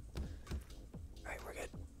shit. Alright, we're good.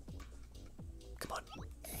 Come on.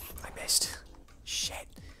 I missed. Shit.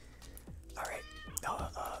 Alright.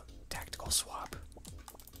 Tactical swap.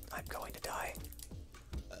 I'm going to die.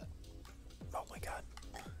 Oh my god.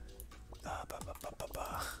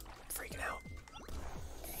 Freaking out.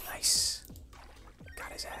 Nice.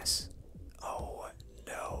 Got his ass. Oh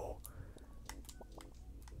no.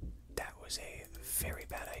 That was a very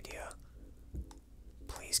bad idea.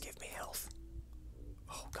 Please give me health.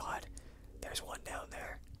 Oh god. There's one down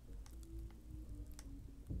there.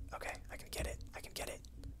 Okay, I can get it. I can get it.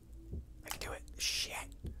 I can do it. Shit.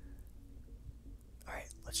 Alright,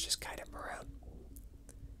 let's just kite him around.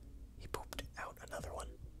 He pooped out another one.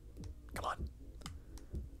 Come on.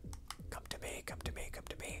 Come to me, come to me, come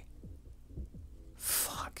to me.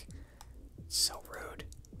 Fuck. So rude.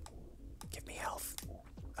 Give me health.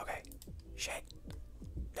 Okay. Shit.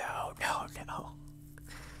 No, no, no.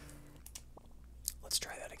 Let's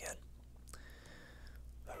try that again.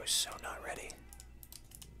 I was so not ready.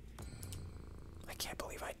 I can't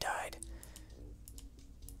believe I died.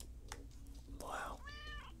 Wow.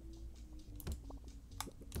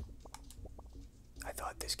 I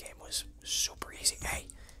thought this game was super easy. Hey,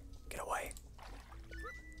 get away.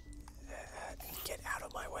 Get out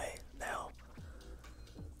of my way now.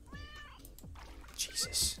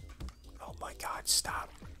 Jesus. Oh my god, stop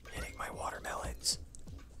hitting my watermelons.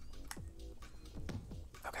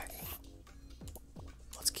 Okay.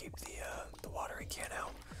 Let's keep the watering can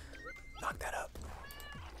out. Knock that up.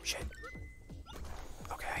 Shit.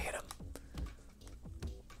 Okay, I hit him.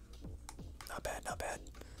 Not bad, not bad.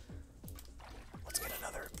 Let's get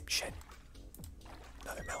another shit.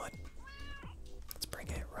 Another melon. Let's bring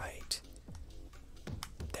it right.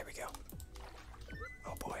 There we go.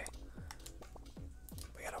 Oh boy.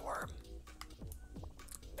 We got a worm.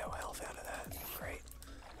 No health out of that. Great.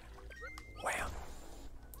 Wham.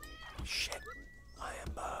 Shit. I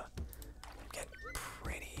am getting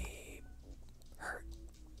pretty hurt.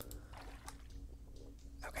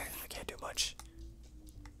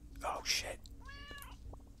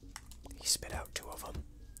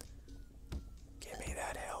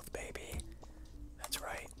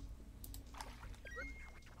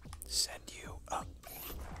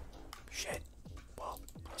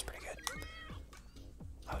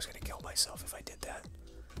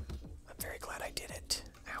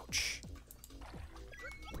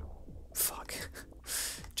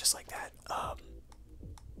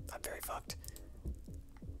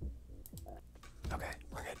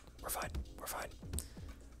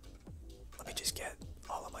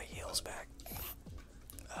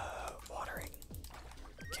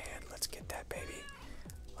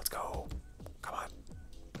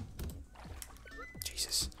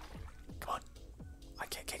 Jesus. Come on. I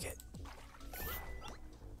can't kick it.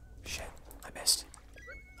 Shit. I missed.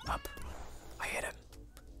 Up. I hit him.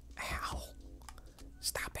 Ow.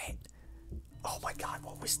 Stop it. Oh my god,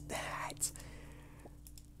 what was that?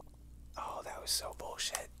 Oh, that was so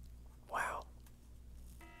bullshit. Wow.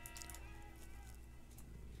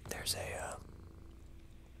 There's a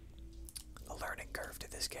learning curve to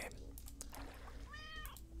this game.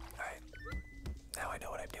 Alright. Now I know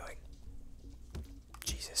what I'm doing.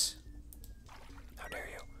 Jesus. How dare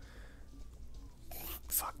you?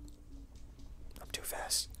 Fuck. I'm too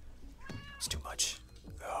fast. It's too much.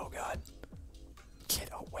 Oh god. Get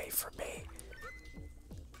away from me.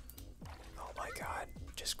 Oh my god.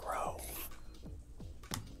 Just grow.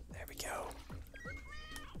 There we go.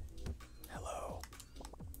 Hello.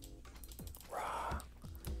 Rah.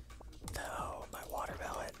 No, my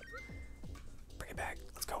watermelon. Bring it back.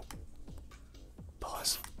 Let's go.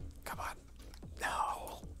 Pause. Come on.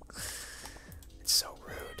 No. It's so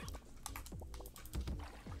rude.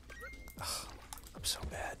 Ugh, I'm so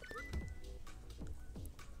bad.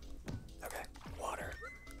 Okay. Water.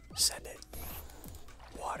 Send it.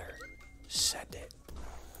 Water. Send it.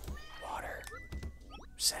 Water.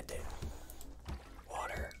 Send it.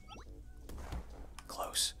 Water.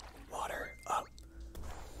 Close. Water. Up.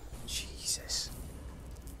 Jesus.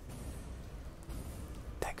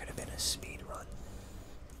 That could have been a speed run.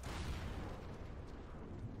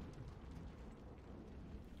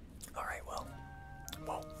 Alright, well,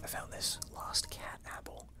 I found this lost cat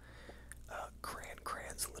apple.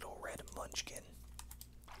 Cran's little red munchkin.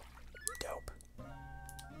 Dope.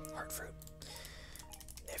 Heart fruit.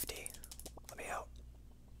 Nifty. Let me out.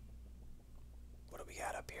 What do we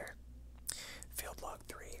got up here? Field log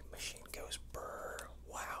 3. Machine goes brr.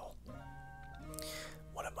 Wow.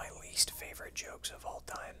 One of my least favorite jokes of all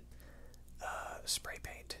time. Spray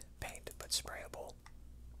paint. Paint, but sprayable.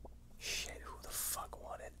 Shit, who the fuck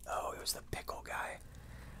wanted? Oh, it was the pickle guy.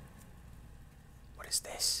 What is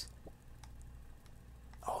this?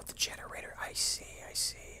 Oh, the generator. I see, I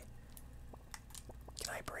see.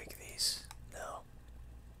 Can I break these? No.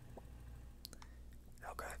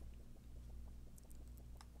 Okay.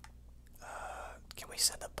 Can we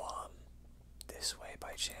send a bomb this way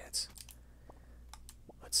by chance?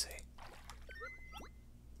 Let's see.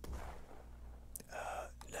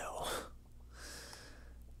 No.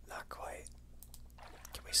 Not quite.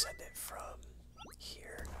 Can we send it from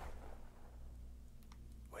here?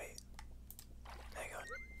 Wait. Hang on.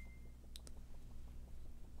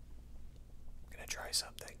 I'm gonna try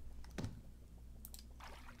something.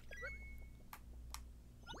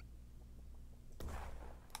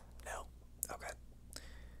 No. Okay.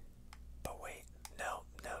 But wait. No.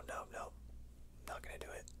 Not gonna do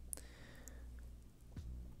it.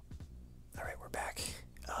 Alright, we're back.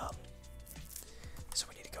 So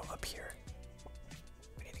we need to go up here.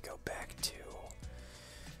 We need to go back to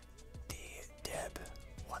the Deb.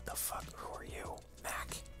 What the fuck? Who are you?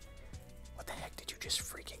 Mac? What the heck did you just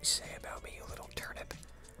freaking say about me, you little turnip?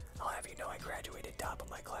 I'll have you know I graduated top of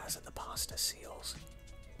my class in the pasta seals.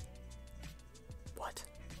 What?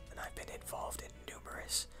 And I've been involved in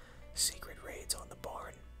numerous secret raids on the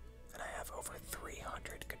barn, and I have over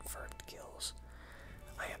 300 confirmed kills.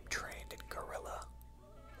 I am trained in guerrilla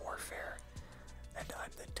warfare, and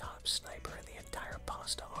I'm the top sniper in the entire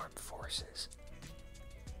pasta armed forces.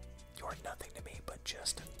 You're nothing to me but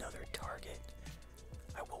just another target.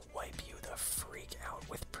 I will wipe you the freak out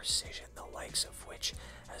with precision, the likes of which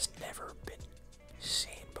has never been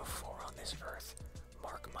seen before on this earth.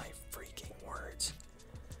 Mark my freaking words.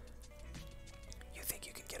 You think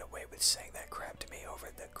you can get away with saying that crap to me over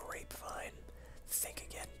the grapevine? Think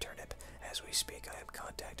again, Turnip. As we speak, I am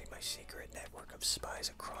contacting my secret network of spies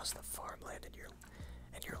across the farmland,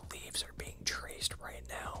 and your leaves are being traced right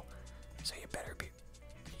now. So you better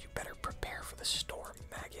prepare for the storm,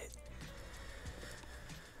 maggot.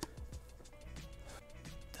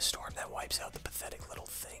 The storm that wipes out the pathetic little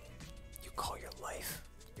thing you call your life.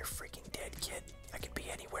 You're freaking dead, kid. I can be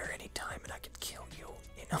anywhere, anytime, and I can kill you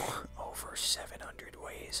in over 700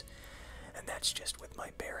 ways. And that's just with my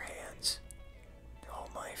bare hands. Oh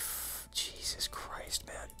my Jesus Christ,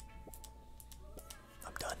 man.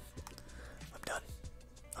 I'm done.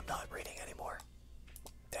 I'm not reading anymore.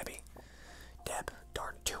 Deb,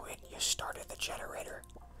 darn tootin', you started the generator.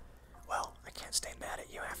 Well, I can't stay mad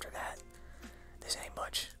at you after that. This ain't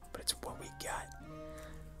much, but it's what we got.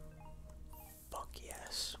 Fuck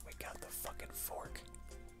yes, we got the fucking fork.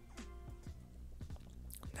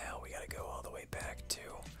 Now we gotta go all the way back to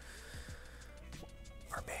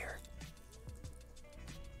our mayor.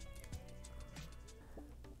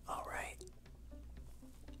 Alright.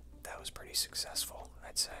 That was pretty successful.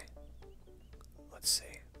 I'd say. Let's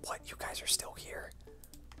see. What? You guys are still here?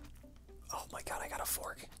 Oh my god, I got a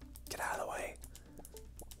fork. Get out of the way.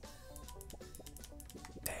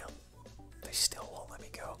 Damn. They still won't let me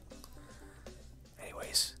go.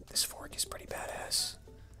 Anyways, this fork is pretty badass.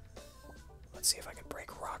 Let's see if I can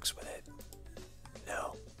break rocks with it.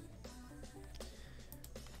 No.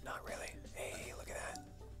 Not really. Hey, look at that.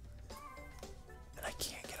 And I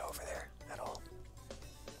can't get over there at all.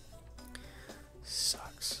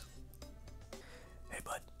 Sucks. Hey,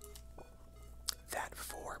 bud. That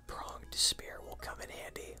 4-pronged spear will come in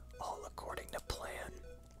handy, all according to plan.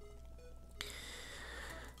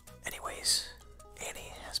 Anyways,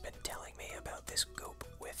 Annie has been telling me about this goop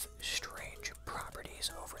with strange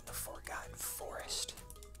properties over in the Forgotten Forest.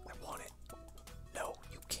 I want it. No,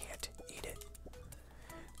 you can't eat it.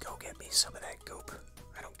 Go get me some of that goop.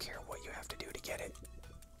 I don't care what you have to do to get it.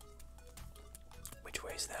 Which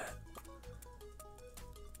way is that?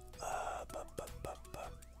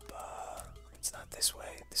 It's not this way.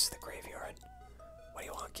 This is the graveyard. What do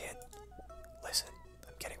you want, kid? Listen,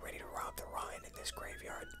 I'm getting ready to rob the Rhine in this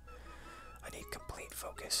graveyard. I need complete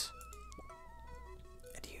focus.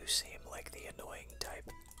 And you seem like the annoying type.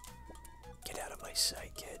 Get out of my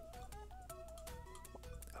sight, kid.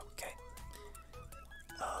 Okay.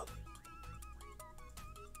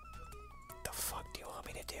 The fuck do you want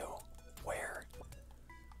me to do? Where?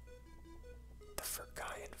 The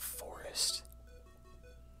Forgotten Forest.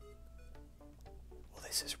 Well,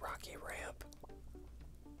 this is Rocky Ramp.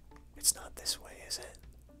 It's not this way, is it?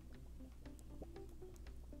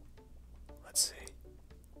 Let's see.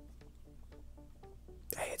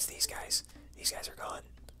 Hey, it's these guys. These guys are gone.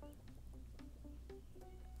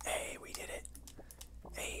 Hey, we did it.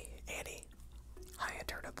 Hey, Annie. Hiya,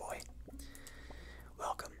 Turnip boy.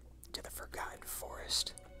 Welcome to the Forgotten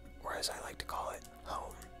Forest, or as I like to call it,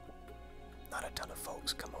 home. Not a ton of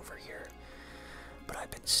folks come over here, but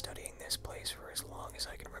I've been studying this place for as long as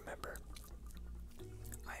I can remember.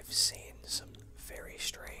 I've seen some very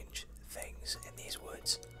strange things in these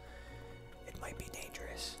woods. It might be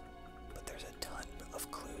dangerous, but there's a ton of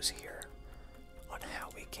clues here on how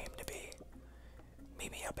we came to be.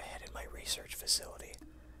 Meet me up ahead in my research facility.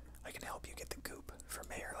 I can help you get the goop for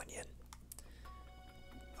Mayor Onion.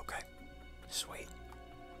 Okay, sweet.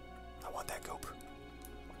 I want that goop.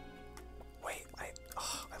 Wait, I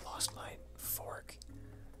lost my fork.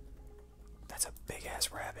 That's a big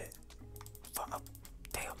ass rabbit.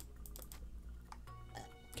 Damn.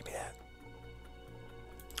 Give me that.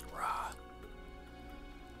 Rah.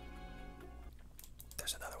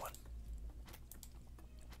 There's another one.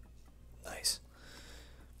 Nice.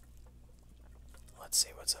 Let's see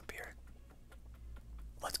what's up here.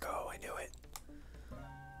 Let's go, I knew it.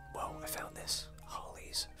 Whoa, I found this.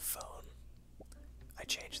 Holly's phone. I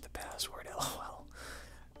changed the password, lol.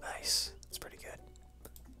 Nice, that's pretty good.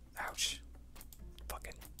 Ouch.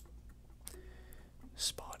 Fucking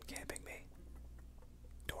spawn camping me.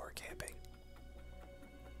 Door camping.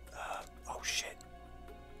 Oh shit.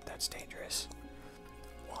 That's dangerous.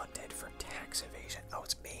 Wanted for tax evasion. Oh,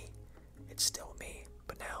 it's me. It's still me,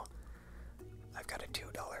 but now I've got a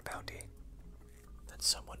 $2 bounty. And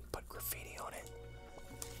someone put graffiti on it.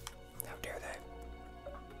 How dare they?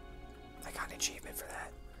 I got an achievement for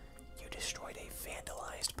that. You destroyed a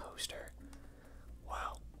vandalized poster.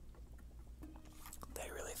 Wow. They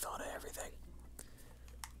really thought of everything.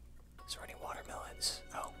 Is there any watermelons?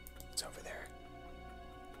 Oh, it's over there.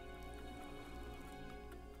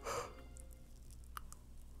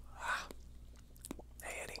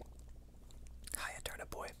 Hey, Eddie. Hiya, Turnip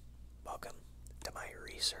boy. Welcome to my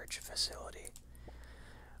research facility.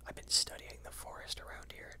 I've been studying the forest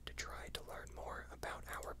around here to try to learn more about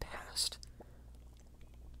our past.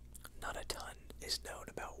 Not a ton is known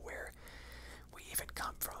about where we even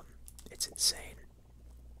come from. It's insane.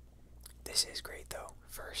 This is great though.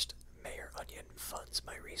 First, Mayor Onion funds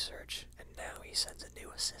my research, and now he sends a new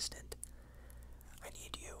assistant. I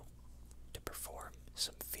need you to perform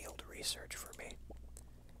some field research for me.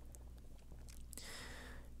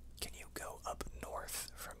 Can you go up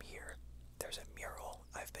north from here? There's a mural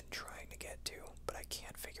I've been trying to get to, but I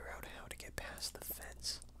can't figure out how to get past the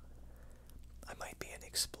fence. I might be an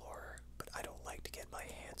explorer, but I don't like to get my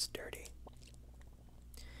hands dirty.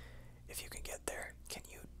 If you can get there, can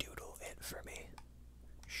you doodle it for me?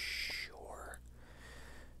 Sure.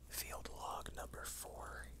 Field log number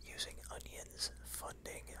 4. Using Onion's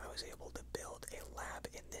funding, I was able to build a lab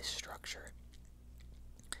in this structure.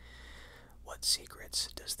 What secrets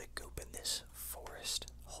does the goop in this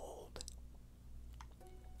forest hold?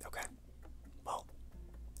 Okay, well,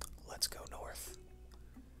 let's go north.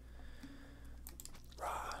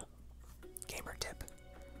 Rah. Gamer tip.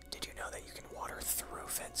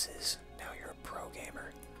 fences. Now you're a pro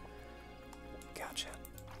gamer. Gotcha.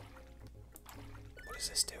 What does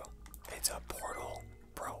this do? It's a portal.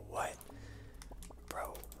 Bro, what?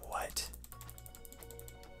 Bro, what?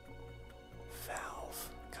 Valve,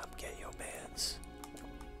 come get your mans.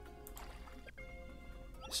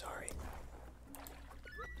 Sorry.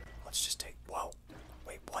 Let's just take. Whoa.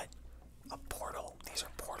 Wait, what? A portal. These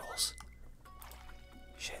are portals.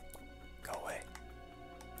 Shit. Go away.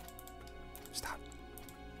 Stop.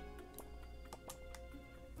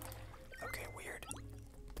 Okay, weird.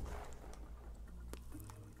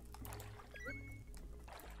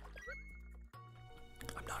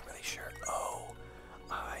 I'm not really sure. Oh,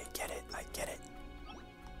 I get it. I get it.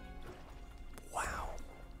 Wow.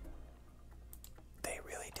 They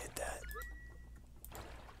really did that.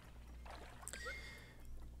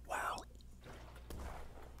 Wow.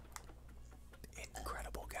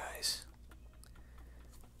 Incredible, guys.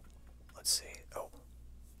 Let's see. Oh.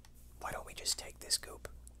 Why don't we just take this goop?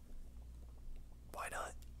 Why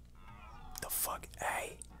not? The fuck?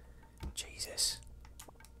 Hey. Jesus.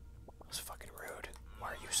 That was fucking rude. Why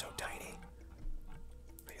are you so tiny?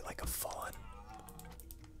 Are you like a fawn?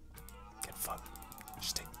 Get fucked.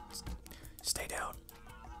 Stay down.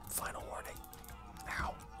 Final warning.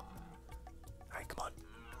 Ow. Alright, come on.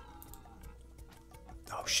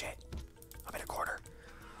 Oh shit. I'm in a corner.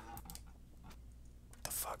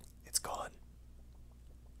 The fuck? It's gone.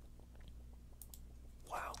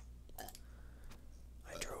 Wow.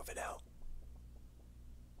 I drove it out.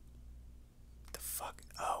 The fuck?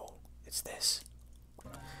 Oh, it's this.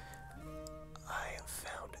 I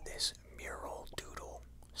found this mural doodle.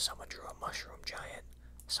 Someone drew a mushroom giant.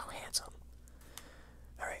 So handsome.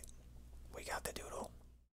 Alright, we got the doodle.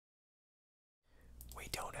 We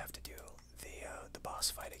don't have to do the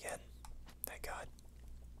boss fight again. Thank God.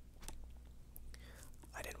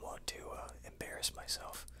 I didn't want to embarrass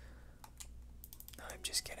myself. I'm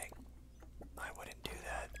just kidding. I wouldn't do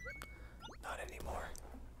that. Not anymore.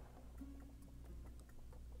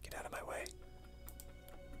 Get out of my way.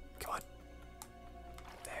 Come on.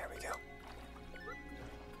 There we go.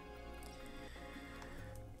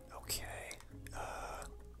 Okay.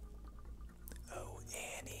 Oh,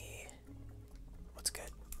 Annie. What's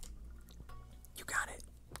good? You got it.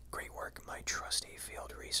 Great work, my trusty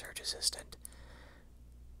field research assistant.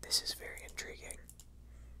 This is very intriguing.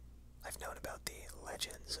 I've known about the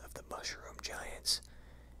legends of the mushroom giants.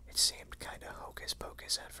 It seemed kinda hocus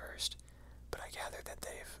pocus at first, but I gather that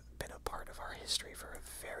they've been a part of our history for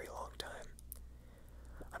a very long time.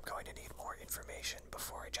 I'm going to need more information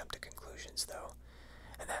before I jump to conclusions, though,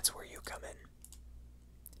 and that's where you come in.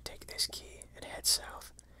 Take this key and head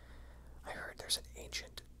south. I heard there's an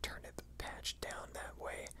ancient turnip patch down that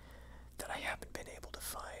way that I haven't been able to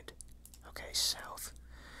find. Okay, south.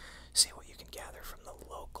 See what you can gather from the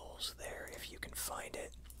locals there if you can find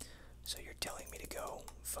it. So you're telling me to go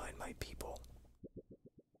find my people.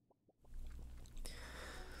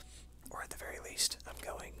 Or at the very least, I'm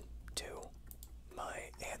going to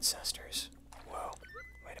my ancestors. Whoa,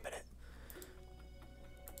 wait a minute.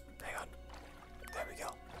 Hang on. There we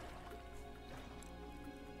go.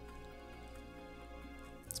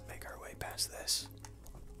 Let's make our way past this.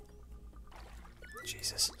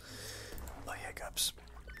 Jesus. My hiccups.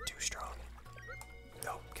 Too strong.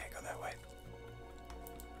 No, can't go that way.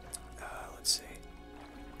 Let's see.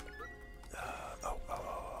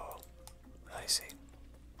 Oh. I see.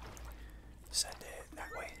 Send it that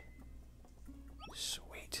way.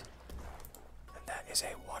 Sweet. And that is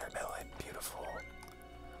a watermelon. Beautiful.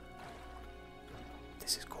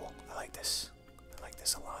 This is cool. I like this. I like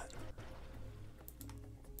this a lot.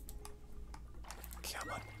 Come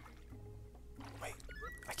on. Wait.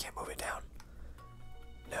 I can't move it down.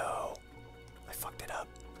 No. I fucked it up.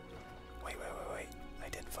 Wait. I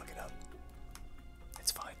didn't fuck it up.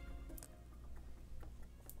 It's fine.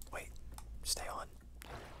 Wait. Stay on.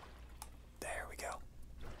 There we go.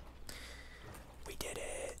 We did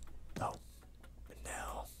it. Oh. And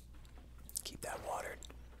now, keep that watered.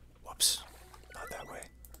 Whoops. Not that way.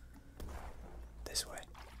 This way.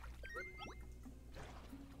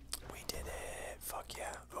 We did it. Fuck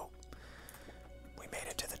yeah. Oh. We made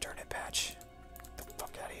it to the turnip patch. Get the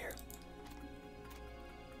fuck out of here.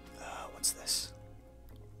 What's this?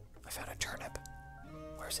 I found a turnip.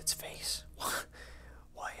 Where's its face?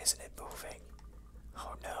 Why isn't it moving?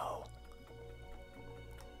 Oh no.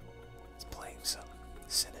 It's playing some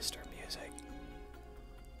sinister music.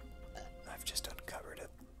 I've just uncovered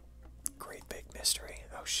a great big mystery.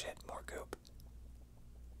 Oh shit, more goop.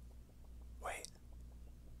 Wait.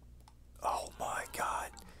 Oh my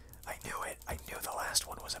god. I knew it. I knew the last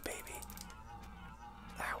one was a baby.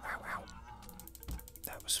 Ow.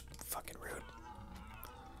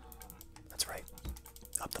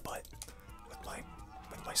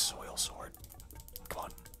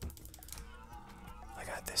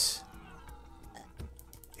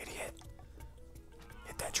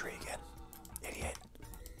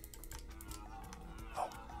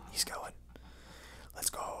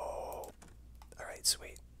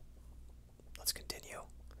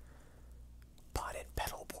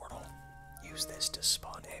 use this to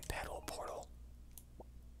spawn a petal portal.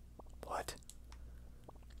 What?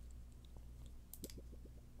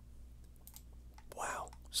 Wow,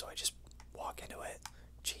 so I just walk into it.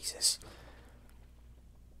 Jesus.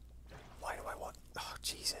 Why do I want... Oh,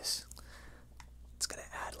 Jesus. It's gonna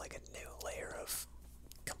add like a new layer of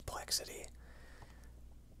complexity.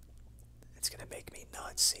 It's gonna make me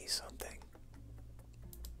not see something.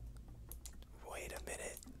 Wait a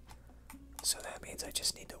minute. So that means I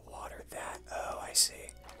just need to water that. Oh, I see.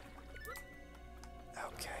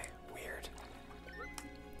 Okay, weird.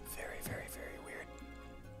 Very, very, very weird.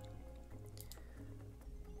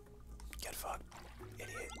 Get fucked,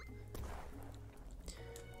 idiot.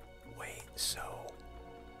 Wait, so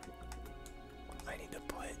I need to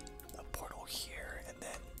put a portal here and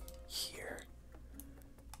then here.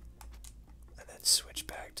 And then switch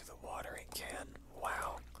back to the watering can.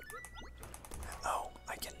 Wow. Oh,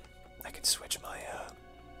 I can switch my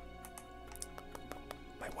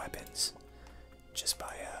my weapons just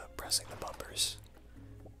by pressing the bumpers.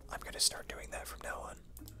 I'm gonna start doing that from now on.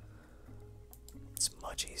 It's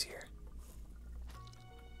much easier.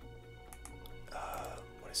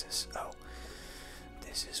 What is this? Oh,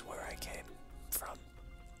 this is where I came from.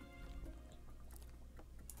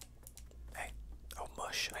 Hey, oh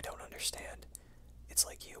mush, I don't understand. It's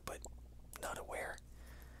like you, but not aware.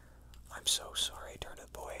 I'm so sorry,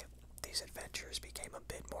 Turnip Boy. These adventures became a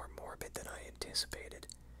bit more morbid than I anticipated.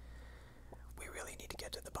 We really need to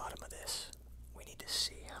get to the bottom of this. We need to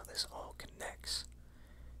see how this all connects.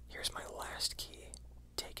 Here's my last key.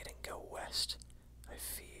 Take it and go west. I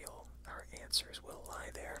feel our answers will lie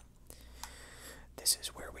there. This is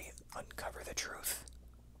where we uncover the truth.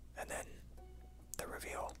 And then the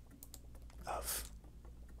reveal of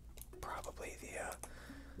probably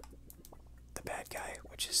the bad guy,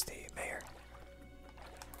 which is the mayor.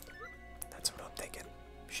 That's what I'm thinking.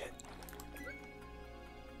 Shit.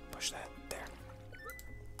 Push that there.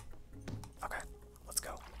 Okay, let's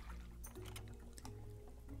go.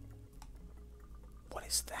 What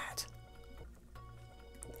is that?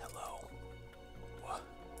 Hello? What?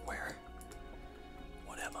 Where?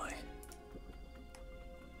 What am I?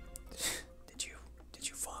 Did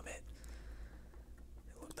you vomit?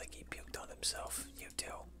 It looked like he puked on himself. You too.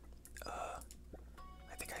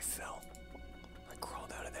 I think I fell. I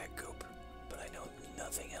crawled out of that goop, but I know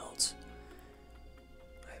nothing else.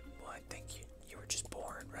 I think you were just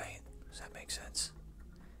born, right? Does that make sense?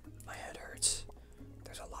 My head hurts.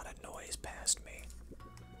 There's a lot of noise past me.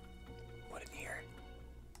 What in here?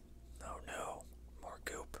 Oh no, more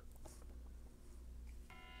goop.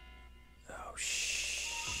 Oh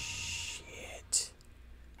shit.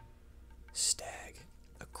 Stag,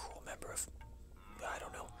 a cruel member of... I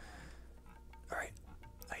don't know. Alright,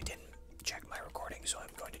 I didn't check my recording, so I'm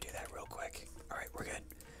going to do that real quick. Alright, we're good.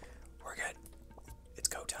 We're good. It's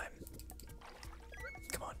go time.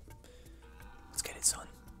 Come on. Let's get it, son.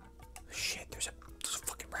 Shit, there's a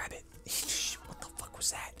fucking rabbit. What the fuck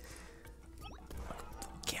was that?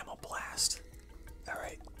 Camel blast.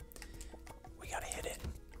 Alright. We gotta hit it.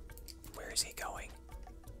 Where is he going?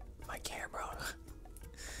 My camera.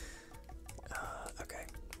 Okay.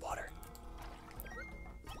 Water.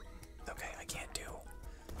 Okay, I can't do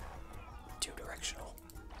two directional.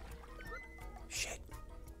 Shit.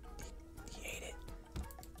 He ate it.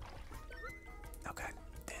 Okay.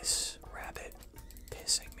 This rabbit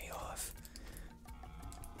pissing me off.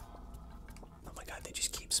 Oh my god, they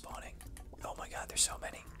just keep spawning. Oh my god, there's so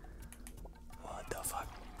many. What the fuck?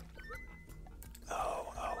 Oh,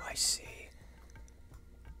 I see.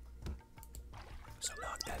 So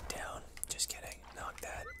knock that down. Just kidding. Knock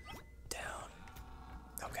that down.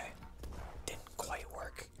 Okay. Didn't quite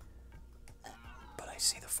work. But I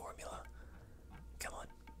see the formula. Come on.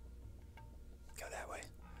 Go that way.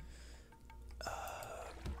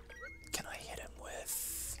 Can I hit him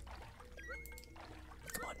with...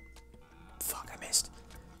 Come on. Fuck, I missed.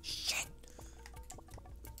 Shit.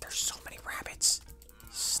 There's so many rabbits.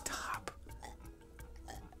 Stop.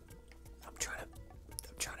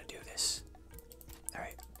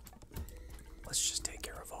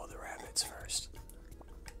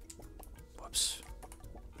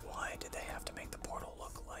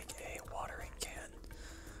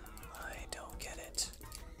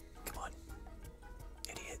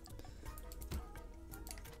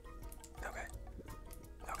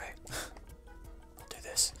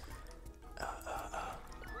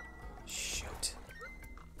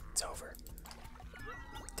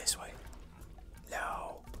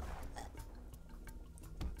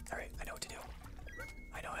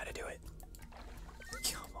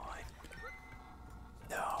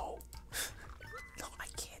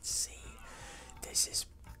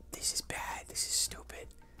 This is bad. This is stupid.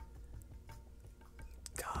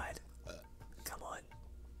 God. Come on.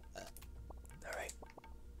 Alright.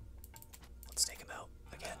 Let's take him out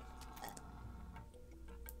again.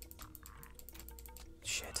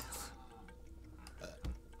 Shit.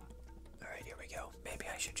 Alright, here we go. Maybe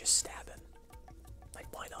I should just stab him.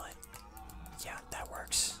 Like, why not? Yeah, that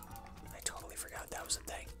works. I totally forgot that was a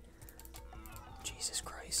thing. Jesus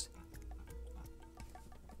Christ.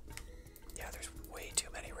 Yeah, there's way too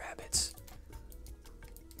many rabbits.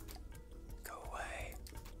 Go away.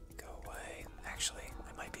 Go away. Actually,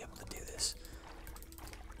 I might be able to do this.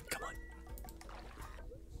 Come on.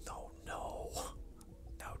 Oh no.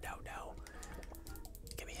 No, no, no.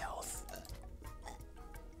 Give me health.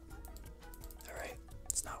 Alright,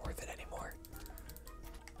 it's not worth it anymore.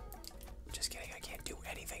 Just kidding, I can't do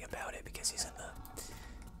anything about it because he's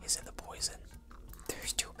in the poison.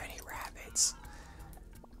 There's too many rabbits.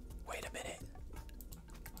 Wait a minute.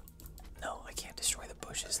 No, I can't destroy the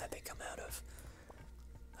bushes that they come out of.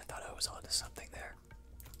 I thought I was onto something there.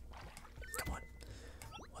 Come on.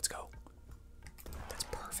 Let's go. That's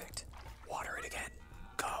perfect. Water it again.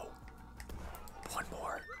 Go. One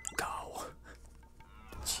more. Go.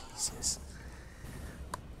 Jesus.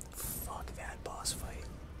 Fuck that boss fight.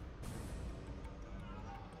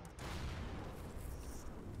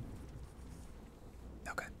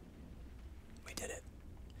 Okay. We did it.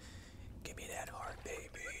 Give me that heart, baby.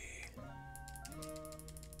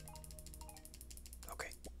 Okay.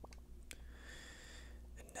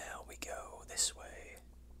 And now we go this way.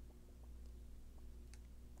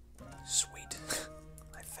 Sweet.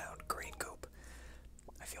 I found green goop.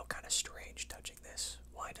 I feel kind of strange touching this.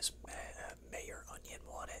 Why does Mayor Onion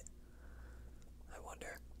want it? I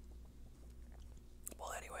wonder.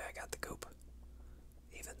 Well, anyway, I got the goop.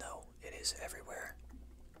 Even though it is everywhere.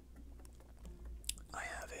 I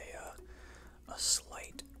have a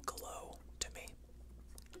slight glow to me,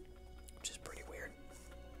 which is pretty weird.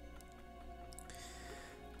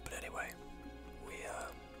 But anyway,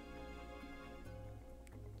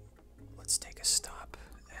 let's take a stop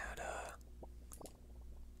at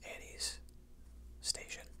Annie's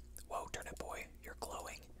station. Whoa, Turnip Boy, you're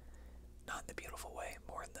glowing. Not in the beautiful way,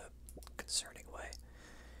 more in the concerning way.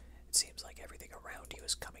 It seems like everything around you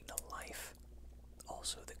is coming to life.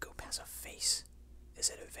 Also, the goop has a face. Is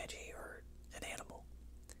it a veggie or an animal?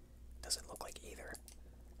 Doesn't look like either.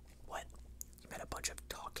 What? You met a bunch of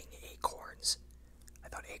talking acorns. I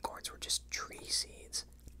thought acorns were just tree seeds.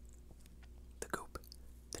 The goop,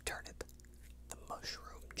 the turnip, the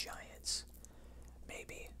mushroom giants.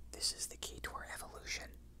 Maybe this is the key to our evolution.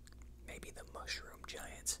 Maybe the mushroom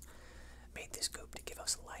giants made this goop to give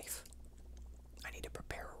us life. I need to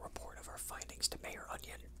prepare a report of our findings to Mayor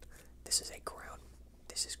Onion. This is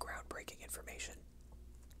groundbreaking information.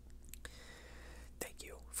 Thank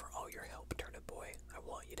you for all your help, Turnip Boy. I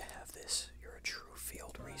want you to have this. You're a true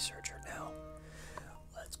field researcher now.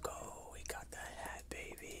 Let's go. We got the hat,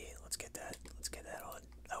 baby. Let's get that on.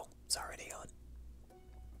 Oh, it's already on.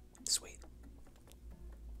 Sweet.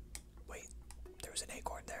 Wait, there was an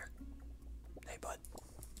acorn there. Hey, bud.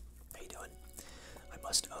 How you doing? I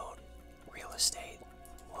must own real estate.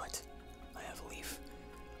 What? I have leaf.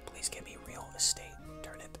 Please give me real estate,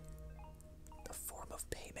 Turnip. A form of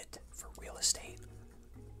payment for real estate.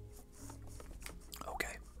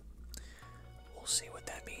 Okay. We'll see what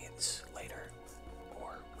that means later,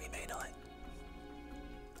 or we may not.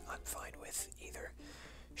 I'm fine with either.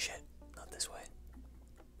 Shit, not this way.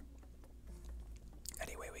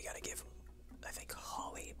 Anyway, we gotta give, I think,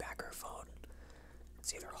 Holly back her phone.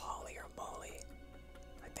 It's either Holly or Molly.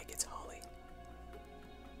 I think it's Holly.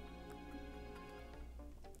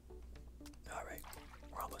 Alright,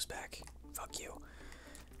 we're almost back. Fuck you.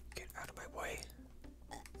 Get out of my way.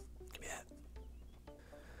 Give me that.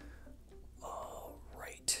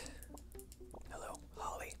 Alright. Hello,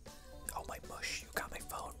 Holly. Oh, my mush, you got my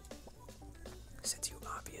phone. Since you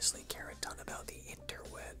obviously care a ton about the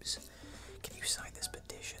interwebs, can you sign this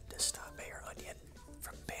petition to stop Mayor Onion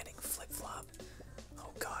from banning Flip-Flop? Oh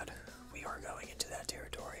god, we are going into that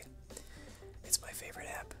territory. It's my favorite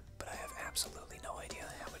app, but I have absolutely no idea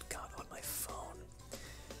how it got on my phone.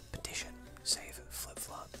 Petition, save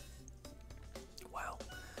Flip-Flop. Wow.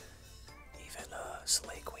 Even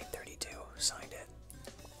Slay Queen 32 signed it.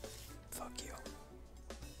 Fuck you.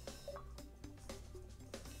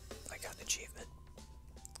 I got an achievement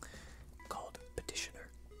called Petitioner.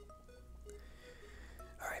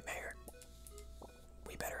 Alright, Mayor.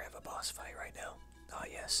 We better have a boss fight right now. Ah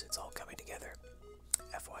yes, it's all coming together.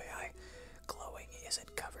 FYI, glowing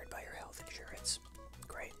isn't covered by your health insurance.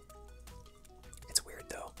 Great. It's weird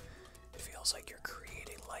though. It feels like you're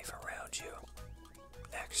creating life around you.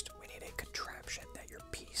 Next, we need a contraption that your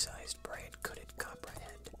pea-sized brain couldn't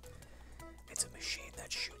comprehend. It's a machine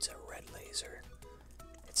that shoots a red laser.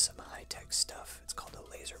 It's some high-tech stuff. It's called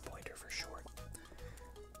a laser pointer for short.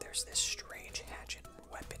 There's this strange hatch in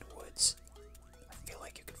Weapon Woods. I feel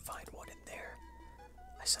like you can find one in there.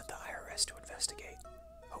 I sent the IRS to investigate.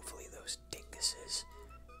 Hopefully those dinguses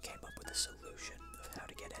came up with a solution of how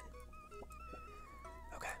to get in.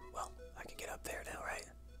 Okay, well, I can get up there now, right?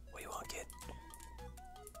 What do you want, kid?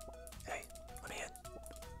 Hey, let me in.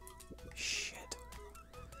 Shit.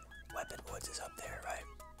 Weapon Woods is up there, right?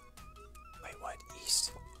 Wait, what?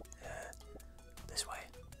 East? This way.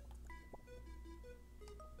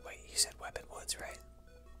 Wait, you said Weapon Woods, right?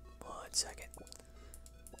 1 second.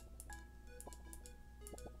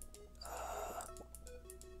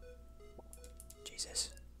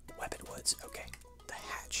 Jesus. Weapon Woods, okay. The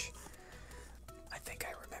hatch. I think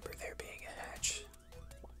I remember there being a hatch.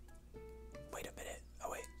 Wait a minute.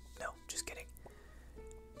 Oh wait, no, just kidding.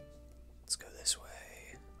 Let's go this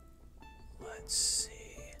way. Let's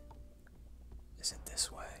see. Is it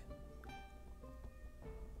this way?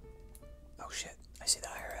 Oh shit, I see the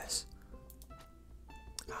IRS.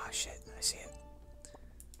 Ah shit, I see it.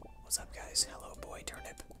 What's up guys? Hello boy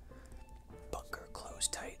Turnip. Bunker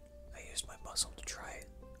closed tight. I used my muscle to try it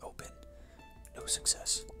open. No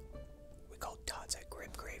success. We called Todd's at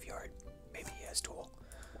Grim Graveyard. Maybe he has tool.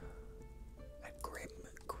 At Grim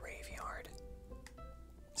Graveyard.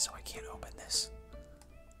 So I can't open this.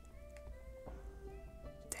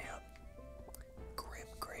 Damn. Grim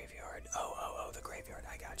Graveyard. Oh, the graveyard.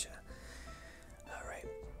 I gotcha. Alright.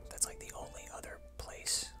 That's like the only other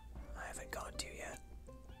place I haven't gone to yet.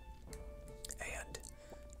 And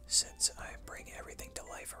since I bring everything to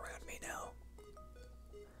life around me now,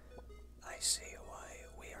 I see why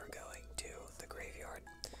we are going to the graveyard.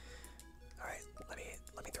 Alright, let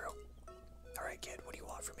me throw. Alright kid, what do you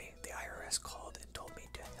want from me? The IRS called and told me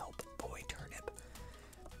to help boy Turnip.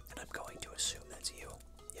 And I'm going to assume that's you.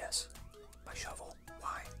 Yes. My shovel.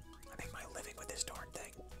 Why? I make my living with this darn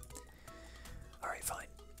thing. Alright, fine.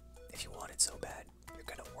 If you want it so bad, you're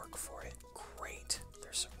gonna work for it. Great.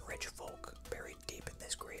 There's some rich folk buried deep in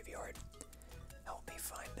this graveyard. Help me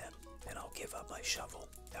find them, and I'll give up my shovel.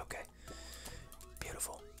 Okay.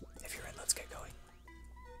 Beautiful. If you're in, let's get going.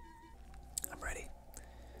 I'm ready.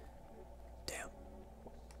 Damn.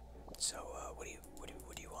 So, what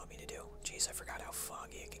do you want me to do? Jeez, I forgot how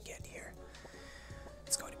foggy it can get in here.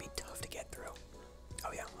 It's going to be tough to get through.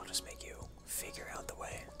 Oh yeah, I'll just make you figure out the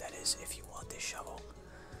way. That is, if you want this shovel.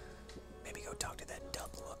 Maybe go talk to that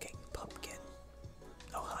dumb-looking pumpkin.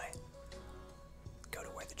 Oh, hi. Go to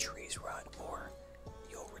where the trees rot, or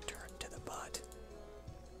you'll return to the bottom.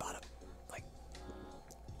 Like,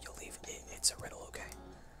 you'll leave. It's a riddle, okay?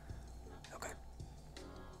 Okay.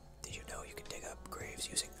 Did you know you can dig up graves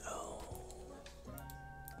using... Oh.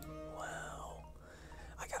 Wow.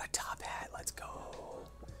 I got a top hat. Let's go.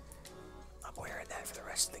 I'm wearing that for the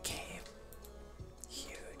rest of the game.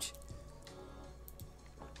 Huge.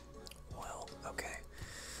 Well, okay.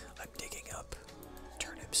 I'm digging up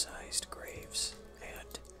turnip-sized graves,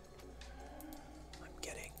 and I'm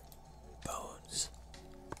getting bones.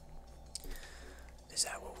 Is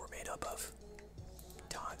that what we're made up of?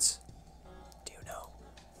 Tots? Do you know?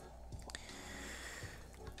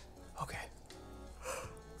 Okay.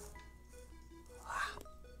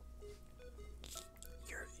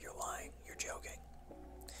 You're lying. You're joking.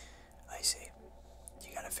 I see.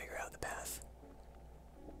 You gotta figure out the path.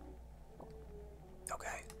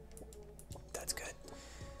 Okay. That's good.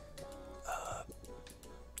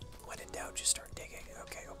 When in doubt, just start digging.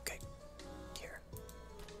 Okay. Here.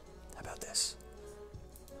 How about this?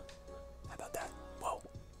 How about that? Whoa.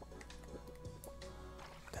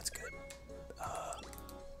 That's good.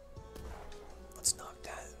 Let's knock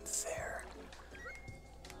that there.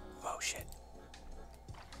 Oh shit.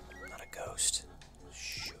 Not a ghost.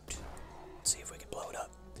 Shoot. Let's see if we can blow it up.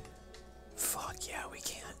 Fuck yeah, we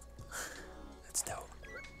can. That's dope.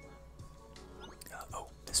 Oh,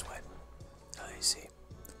 this way. I see.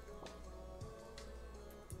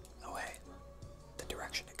 Oh hey. The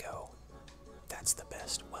direction to go. That's the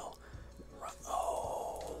best. Well,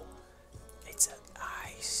 oh. It's a...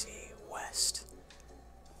 I see. West.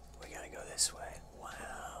 We gotta go this way.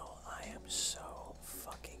 Wow. I am so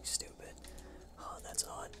fucking stupid. Oh, that's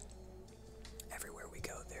odd. Everywhere we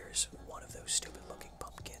go, there's one of those stupid looking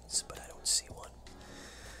pumpkins, but I don't see one.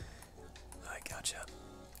 I gotcha.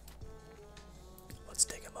 Let's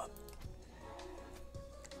dig him up.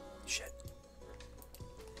 Shit.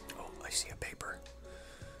 Oh, I see a paper.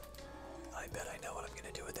 I bet I know what I'm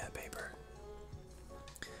gonna do with that paper.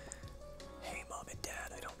 Hey, Mom and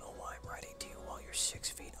Dad, I don't know why I'm writing to you while you're 6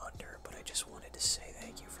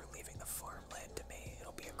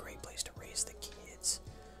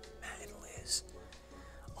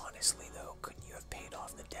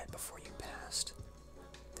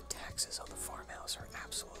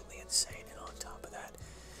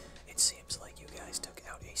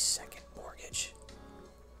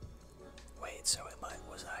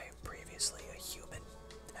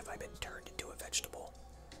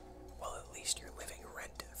 Christ, you're living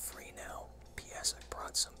rent-free now. P.S. I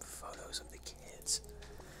brought some photos of the kids.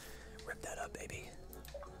 Rip that up, baby.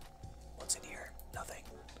 What's in here? Nothing.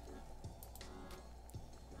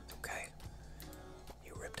 Okay.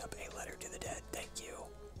 You ripped up a letter to the dead. Thank you,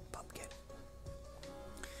 pumpkin.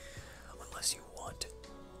 Unless you want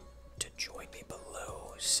to join me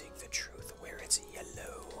below, seek the truth where it's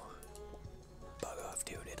yellow. Bug off,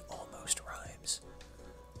 dude, it almost rhymes.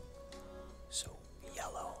 So,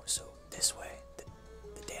 yellow, so this way,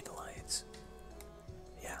 the dandelions.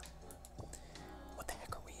 Yeah. What the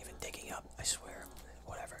heck are we even digging up? I swear.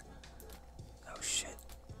 Whatever. Oh shit.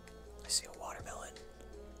 I see a watermelon.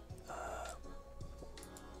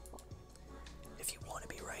 If you want to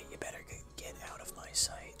be right, you better get out of my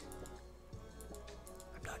sight.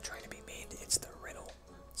 I'm not trying to be mean, it's the riddle.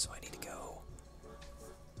 So I need to go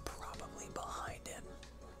probably behind him.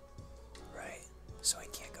 Right? So I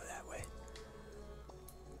can't go that way.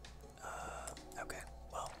 Okay,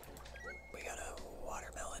 well, we got a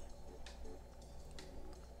watermelon.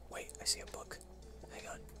 Wait, I see a book. Hang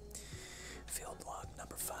on. Field log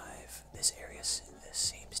number 5. This area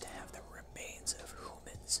seems to have the remains of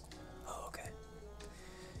humans. Oh, okay.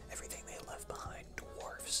 Everything they left behind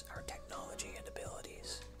dwarfs our technology and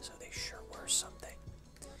abilities, so they sure were something.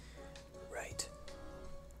 Right.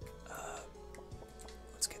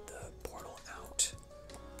 Let's get the portal out.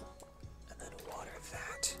 And then water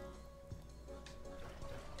that.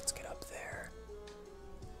 Let's get up there.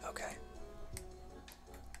 Okay.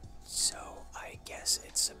 So, I guess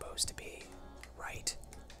it's supposed to be right.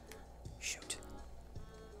 Shoot.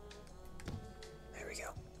 There we go.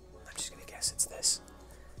 I'm just gonna guess it's this.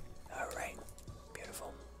 Alright.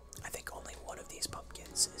 Beautiful. I think only one of these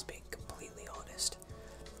pumpkins is being completely honest.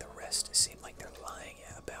 The rest seem like they're lying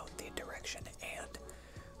about the direction and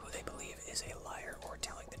who they believe is a liar or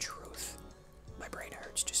telling the truth. My brain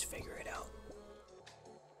hurts, just figure it out.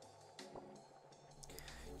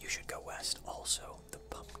 You should go west. Also, the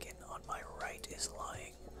pumpkin on my right is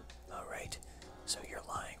lying. Alright, so you're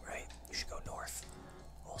lying, right? You should go north.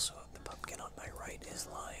 Also, the pumpkin on my right is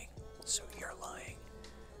lying, so you're lying.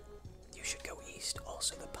 You should go east.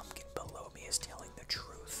 Also, the pumpkin below me is telling the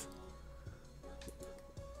truth.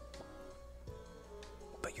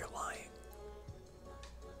 But you're lying.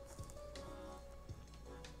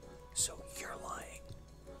 So you're lying.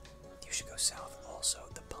 You should go south. Also,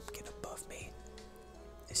 the pumpkin above me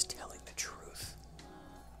is telling the truth.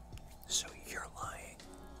 So you're lying.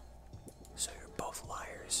 So you're both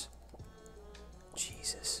liars.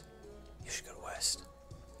 Jesus. You should go west.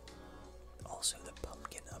 Also, the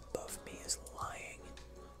pumpkin above me is lying.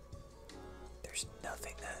 There's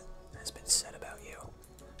nothing that has been said about you.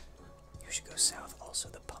 You should go south. Also,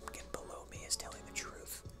 the pumpkin below me is telling the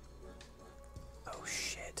truth. Oh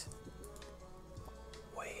shit.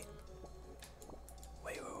 Wait.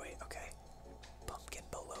 Wait, okay. Pumpkin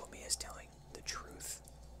below me is telling the truth.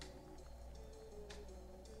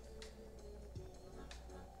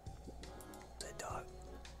 The dog.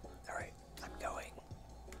 Alright, I'm going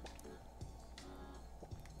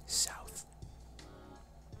south.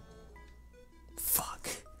 Fuck.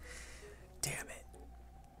 Damn it.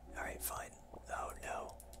 Alright, fine. Oh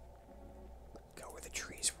no. Go where the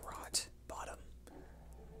trees rot. Bottom.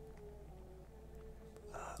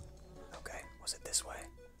 Okay. Was it this way?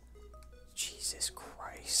 Jesus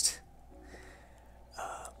Christ.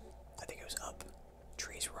 I think it was up.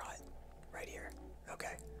 Trees rot. Right here.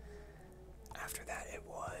 Okay. After that it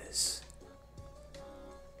was...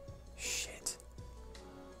 Shit.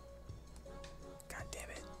 God damn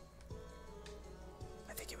it.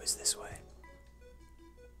 I think it was this way.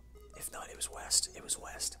 If not, it was west. It was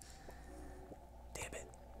west. Damn it.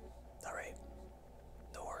 Alright.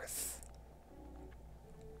 North.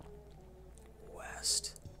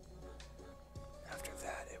 West. After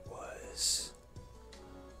that, it was...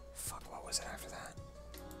 Fuck, what was it after that?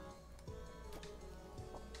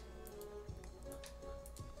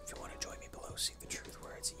 If you want to join me below, seek the truth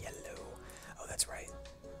where it's yellow. Oh, that's right.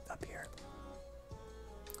 Up here.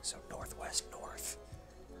 So, northwest, north.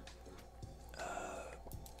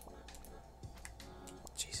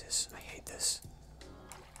 Jesus, I hate this.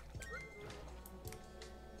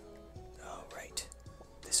 Oh, right.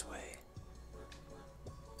 This way.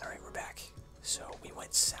 Alright, we're back. So, we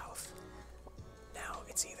went south. Now,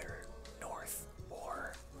 it's either north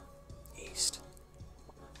or east.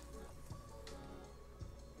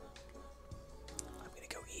 I'm gonna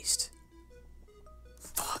go east.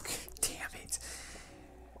 Fuck, damn it.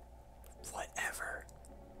 Whatever.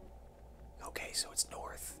 Okay, so it's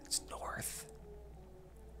north. It's north.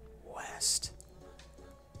 West.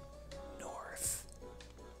 North.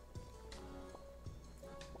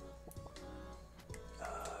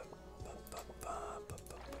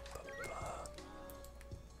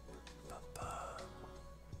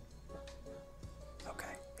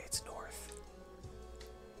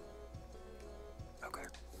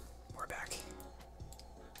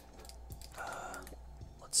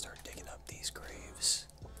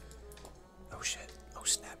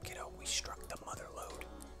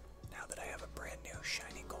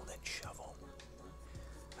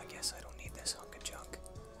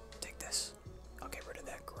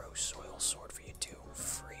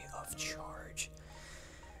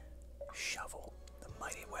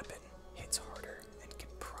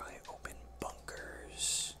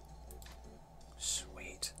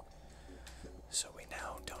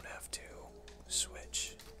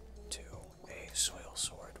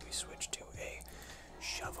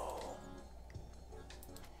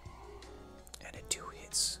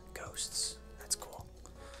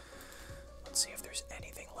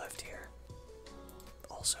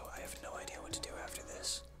 Also, I have no idea what to do after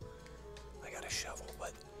this. I got a shovel,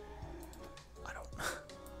 but I don't.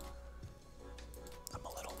 I'm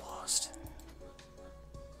a little lost.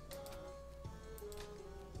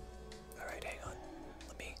 Alright, hang on.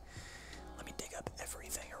 Let me dig up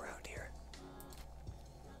everything around here.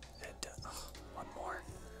 And, one more.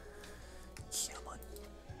 Come on.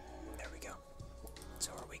 There we go.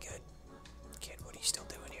 So are we good? Kid, what are you still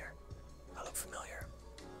doing here? I look familiar.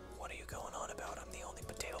 What are you going on about? I'm the only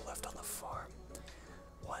potato left on the farm.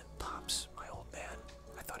 What? Pops, my old man.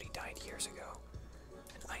 I thought he died years ago.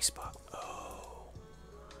 An ice pop. Oh.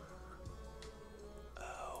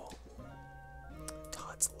 Oh.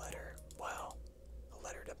 Todd's letter. Wow. A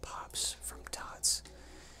letter to Pops from Tots.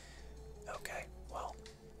 Okay, well,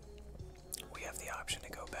 we have the option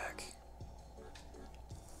to go back.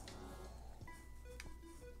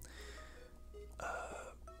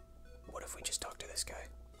 What if we just talk to this guy?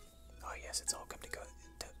 Oh yes, it's all coming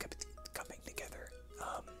together.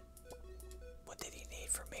 What did he need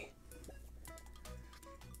from me?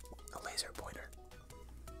 A laser pointer.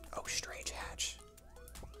 Oh, strange hatch.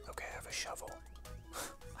 Okay, I have a shovel.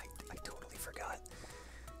 I totally forgot.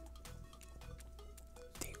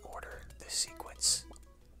 The order, the sequence.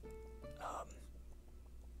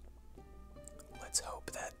 Let's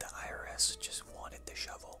hope that the IRS just wanted the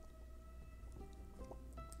shovel.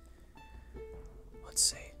 Let's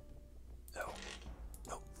see. Oh.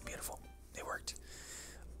 Oh, beautiful. It worked.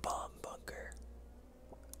 Bomb bunker.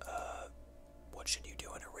 What should you do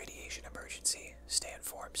in a radiation emergency? Stay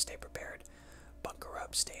informed, stay prepared. Bunker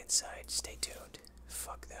up, stay inside, stay tuned.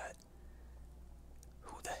 Fuck that.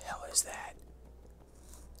 Who the hell is that?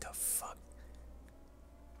 The fuck?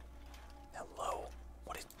 Hello?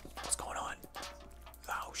 What's going on?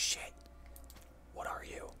 Oh shit. What are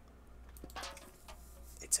you?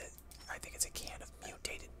 I think it's a can of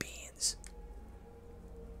mutated beans.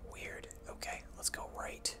 Weird. Okay, let's go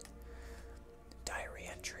right. Diary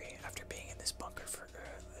entry. After being in this bunker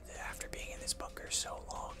so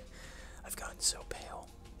long, I've gotten so pale.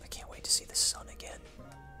 I can't wait to see the sun again.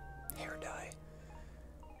 Hair dye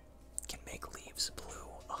can make leaves blue,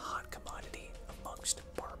 a hot commodity amongst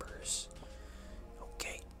barbers.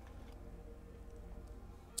 Okay.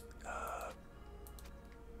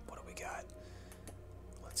 What do we got?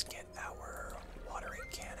 Let's get our watering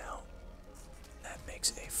can out. That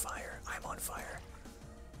makes a fire. I'm on fire.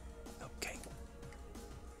 Okay.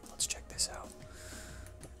 Let's check this out.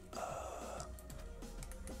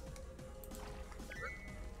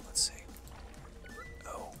 Let's see.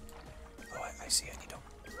 Oh, I see. I need to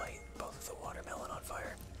light both of the watermelon on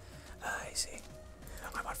fire. I see.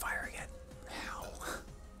 I'm on fire again. How?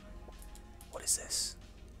 What is this?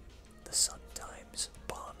 The Sun Times.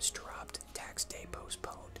 Bombs dropped. Tax day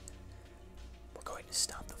postponed. We're going to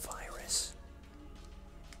stop the virus.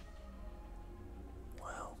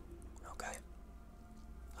 Wow. Okay.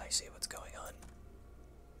 I see what's going on.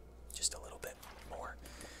 Just a little bit more.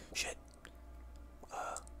 Shit.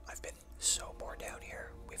 I've been so bored down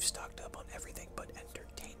here. We've stocked up on everything but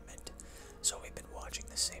entertainment. So we've been watching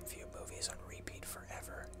the same few movies on repeat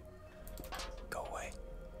forever. Go away.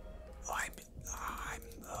 Oh, I'm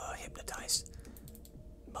hypnotized.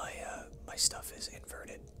 My stuff is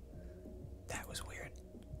inverted. That was weird.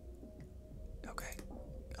 Okay.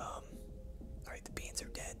 Alright, the beans are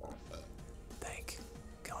dead. Thank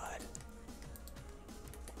God.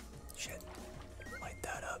 Shit. Light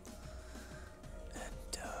that up.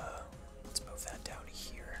 And, let's move that down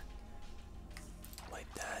here. Light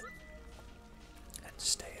that. And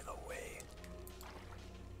stay away.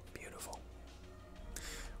 Beautiful.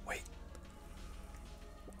 Wait.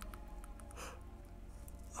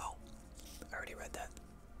 Oh. I already read that.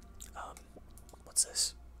 What's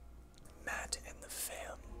this? Matt and the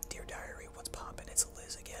fam. Dear diary, what's poppin'? It's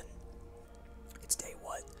Liz again. It's day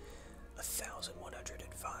what?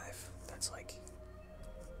 1105. That's like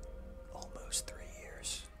almost 3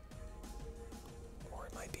 years. Or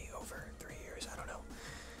it might be over 3 years, I don't know.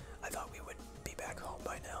 I thought we would be back home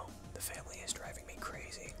by now. The family is driving me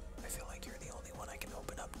crazy. I feel like you're the only one I can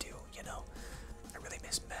open up to, you know? I really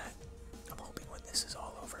miss Matt. I'm hoping when this is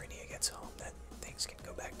all over and he gets home that things can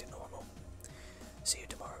go back to normal. See you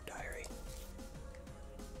tomorrow, diary.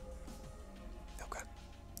 Okay.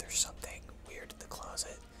 There's something weird in the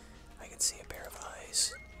closet. I can see a pair of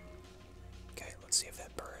eyes. Okay, let's see if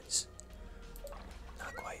that burns.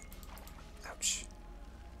 Not quite. Ouch.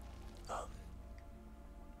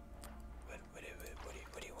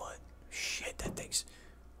 What do you want? Shit, that thing's...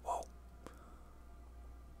 Whoa.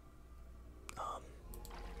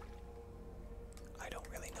 I don't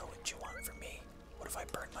really know what you want from me. What if I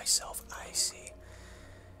burn myself? I see.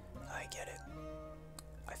 I get it.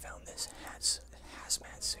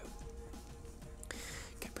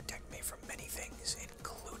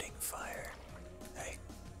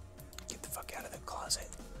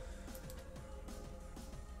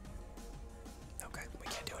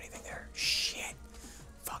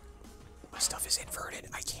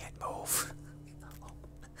 can't move.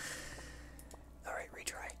 Alright,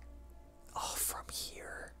 retry. Oh, from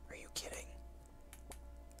here? Are you kidding?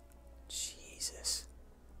 Jesus.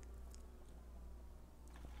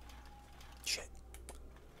 Shit.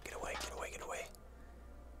 Get away, get away, get away.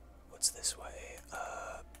 What's this way?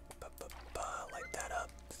 Light that up.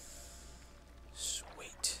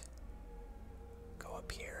 Sweet. Go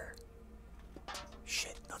up here.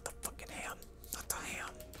 Shit, not the fucking ham. Not the ham.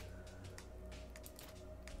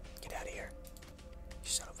 Get out of here. You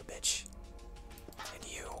son of a bitch. And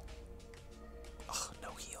you. Ugh,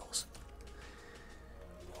 no heals.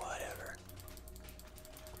 Whatever.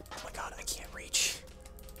 Oh my god, I can't reach.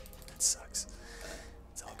 That sucks.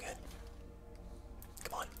 It's all good.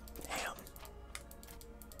 Come on, ham.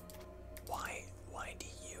 Why do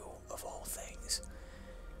you, of all things,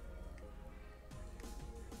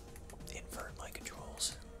 invert my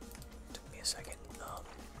controls? Took me a second.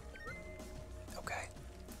 Okay.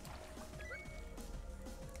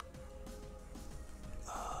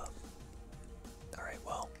 Alright,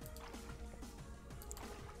 well.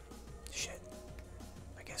 Shit.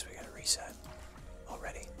 I guess we gotta reset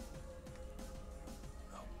already.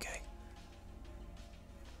 Okay.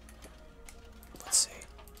 Let's see.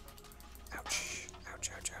 Ouch.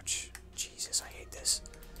 Ouch, ouch, ouch. Jesus, I hate this.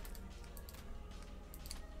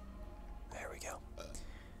 There we go.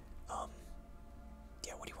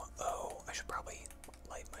 Yeah, what do you want? Oh, I should probably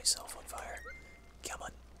light myself on fire. Come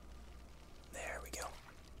on. There we go.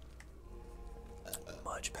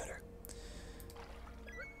 Much better.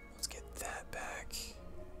 Let's get that back.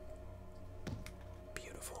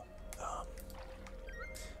 Beautiful.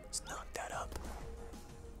 Let's knock that up.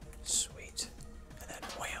 Sweet. And then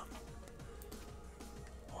wham.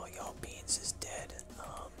 All y'all beans is dead.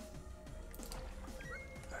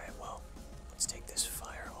 Alright, well, let's take this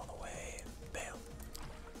fire all the way. Bam.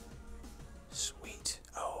 Sweet.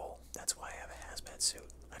 Oh, that's why I have a hazmat suit.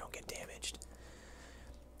 I don't get damaged.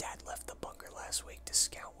 Dad left the bunker last week to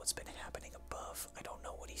scout what's been happening above. I don't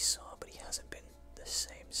know what he saw, but he hasn't been the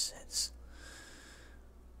same since.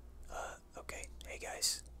 Okay. Hey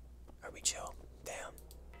guys. Are we chill? Damn.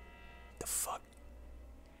 The fuck?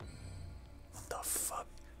 What the fuck?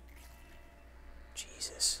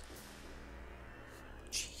 Jesus.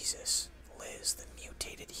 Jesus. Liz, the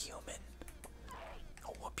mutated human.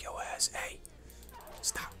 I'll whoop your ass. Hey!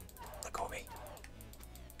 Stop. Let go of me.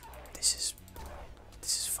 This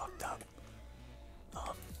is fucked up.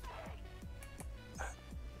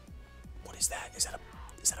 What is that? Is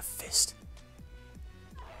that a fist?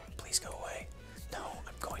 Please go away. No,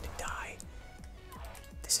 I'm going to die.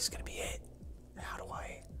 This is gonna be it. How do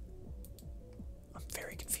I... I'm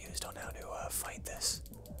very confused on how to fight this.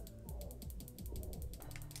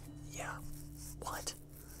 Yeah. What?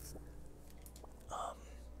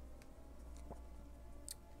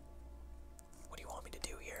 What do you want me to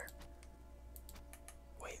do here?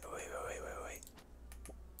 Wait.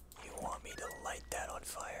 You want me to light that on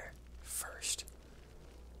fire first?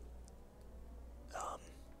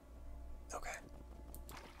 Okay.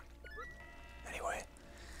 Anyway,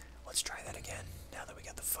 let's try that again now that we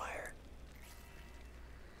got the fire.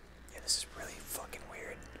 Yeah, this is really fucking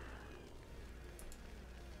weird.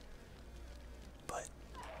 But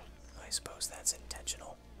I suppose that's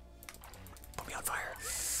intentional. Put me on fire.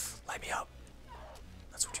 Light me up.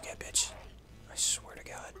 That's what you get, bitch. I swear to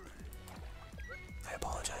God. I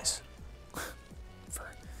apologize for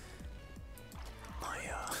my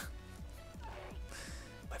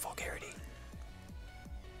my vulgarity.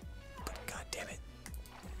 But god damn it.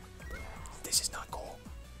 This is not cool.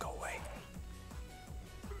 Go away.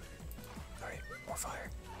 Alright, more fire.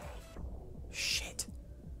 Shit.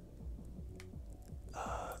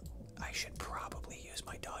 I should probably use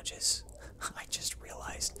my dodges. I just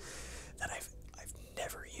realized that I've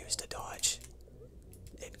never used a dodge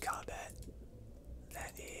in combat.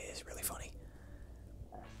 That is really funny.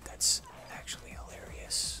 That's actually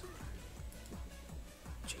hilarious.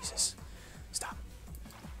 Jesus. Stop.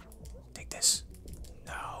 Take this.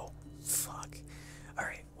 No. Fuck.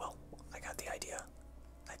 Alright, well, I got the idea.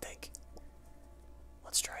 I think.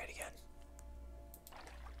 Let's try it again.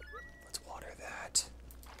 Let's water that.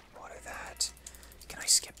 Water that. Can I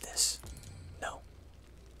skip this? No.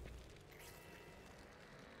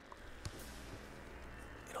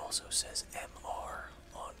 It also says MR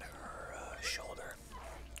on her shoulder.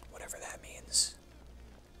 Whatever that means.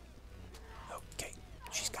 Okay.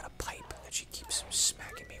 She's got a pipe that she keeps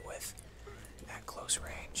smacking me with at close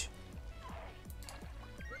range.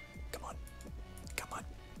 Come on. Come on.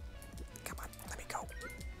 Come on. Let me go.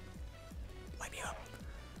 Light me up.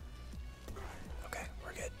 Okay,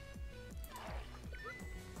 we're good.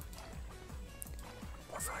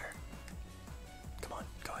 More fire.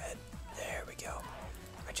 Go ahead. There we go.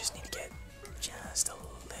 I just need to get just a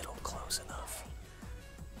little close enough.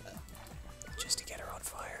 Just to get her on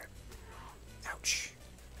fire. Ouch.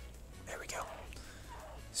 There we go.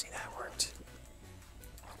 See, that worked.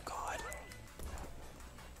 Oh god.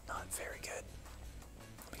 Not very good.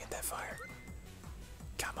 Let me get that fire.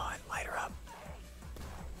 Come on, light her up.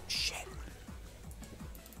 Shit.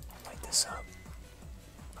 Light this up.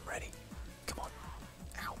 I'm ready. Come on.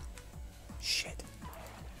 Ow. Shit.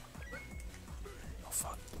 Oh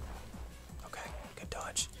fuck. Okay, good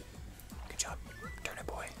dodge. Good job, Turnip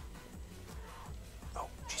boy. Oh,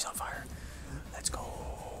 she's on fire. Let's go.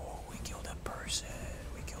 We killed a person.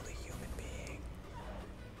 We killed a human being.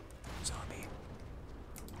 Zombie.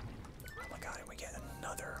 Oh my god, and we get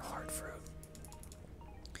another hard fruit.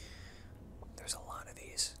 There's a lot of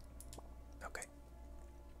these. Okay.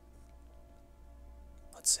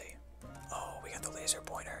 Let's see. Oh, we got the laser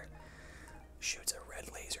pointer. Shoots a red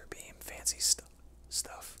laser beam. Fancy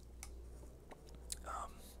stuff.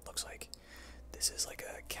 Looks like this is like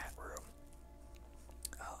a cat room.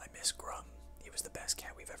 I miss Grum. He was the best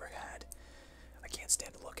cat we've ever had. I can't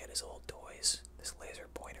stand to look at his old toys. This laser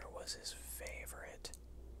pointer was his favorite.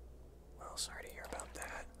 Well, sorry to hear about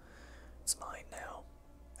that. It's mine now.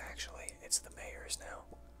 Actually, it's the mayor's now.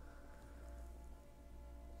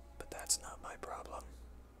 But that's not my problem.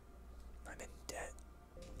 I'm in debt.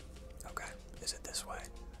 Okay, is it this way?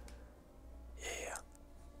 Yeah.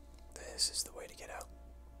 This is the way to get out.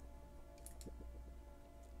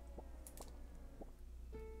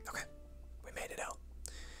 Okay, we made it out.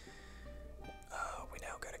 We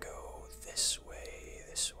now gotta go this way,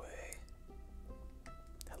 this way.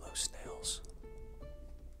 Hello, snails.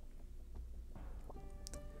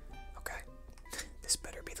 Okay, this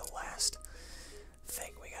better be the last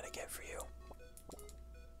thing we gotta get for you.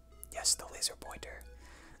 Yes, the laser pointer.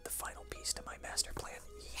 The final piece to my master plan.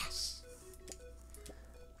 Yes!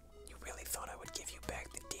 You really thought I would give you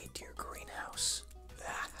back the deed to your greenhouse?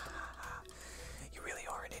 You really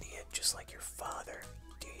are an idiot, just like your father.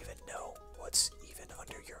 Do you even know what's even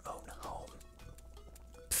under your own home?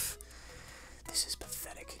 Pfft, this is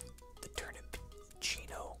pathetic. The Turnip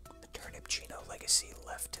Chino legacy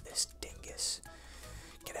left to this dingus.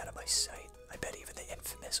 Get out of my sight. I bet even the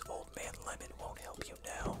infamous Old Man Lemon won't help you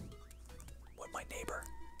now. What, my neighbor?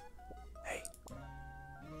 Hey,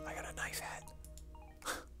 I got a knife hat.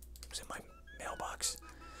 It was in my mailbox.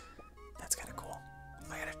 That's kind of cool.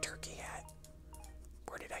 I got a turkey hat.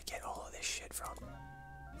 Where did I get all of this shit from?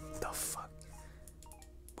 The fuck?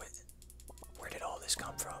 Where did all this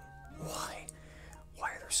come from? Why?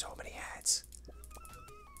 Why are there so many hats?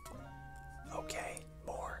 Okay,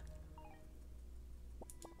 more.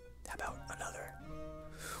 How about another?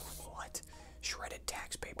 What? Shredded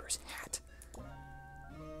tax papers hat.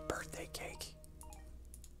 Birthday cake.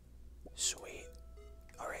 Sweet.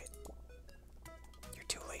 Alright. You're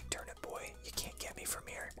too late, Turnip boy. You can't get me from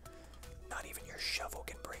here. Not even your shovel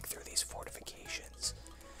can break through these fortifications.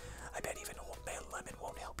 I bet even Old Man Lemon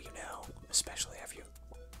won't help you now. Especially after you...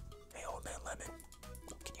 Hey, Old Man Lemon.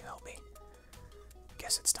 Can you help me?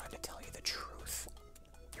 Guess it's time to tell you the truth.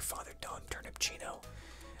 Your father, Don Turnip Chino,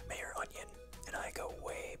 Mayor Onion, and I go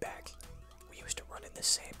way back. We used to run in the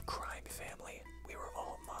same crime family. We were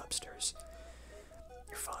all mobsters.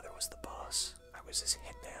 Your father was the boss. I was his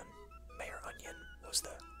hitman. Mayor Onion was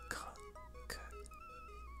the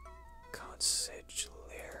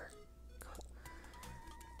consigliere.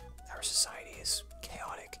 Our society is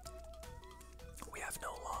chaotic. We have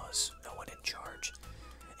no laws, no one in charge.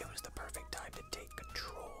 It was the perfect time to take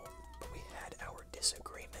control, but we had our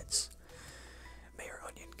disagreements. Mayor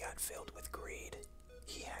Onion got filled with greed.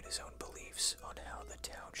 He had his own beliefs on how the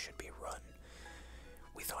town should be run.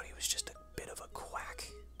 We thought he was just a bit of a quack.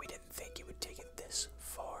 We didn't think he would take it this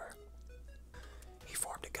far. He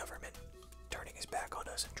formed a government, turning his back on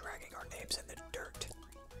us and dragging our names in the dirt.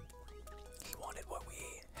 He wanted what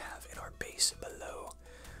we have in our base below.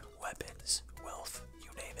 Weapons, wealth, you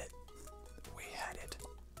name it. We had it.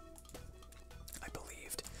 I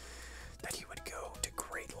believed that he would go to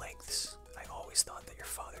great lengths. I always thought that your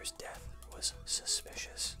father's death was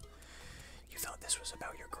suspicious. You thought this was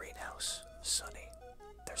about your greenhouse, Sonny.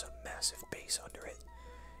 There's a massive base under it.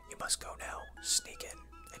 You must go now, sneak in,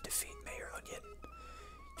 and defeat Mayor Onion.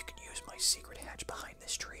 You can use my secret hatch behind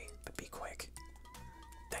this tree, but be quick.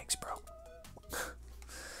 Thanks, bro.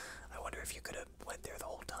 I wonder if you could have went there the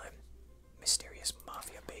whole time. Mysterious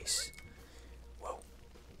mafia base. Whoa.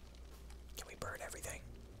 Can we burn everything?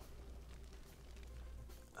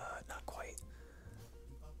 Not quite.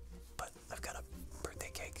 But I've got a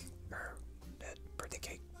birthday cake, or a birthday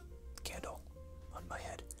cake candle on my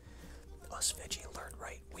head. Boss Veggie, learn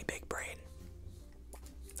right. We big brain.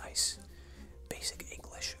 Nice. Basic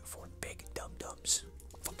English for big dum-dums.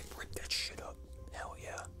 Fucking rip that shit up. Hell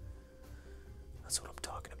yeah. That's what I'm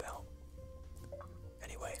talking about.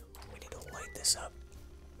 Anyway, we need to light this up.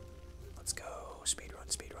 Let's go. Speedrun,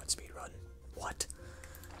 speedrun, speedrun. What?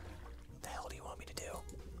 The hell do you want me to do?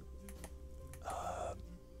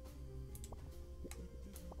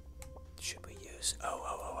 Should we use...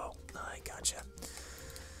 Oh. I gotcha.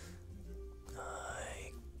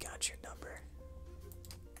 I got your number.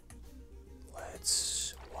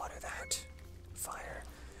 Let's water that. Fire.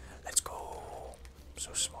 Let's go.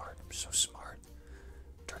 So smart, so smart.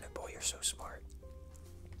 Turnip boy, you're so smart.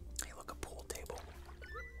 Hey, look, a pool table.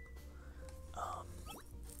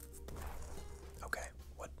 Okay.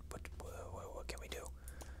 What can we do?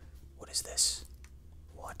 What is this?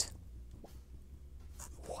 What?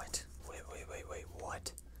 What? Wait,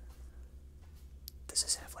 what? Does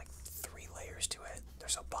this have like 3 layers to it?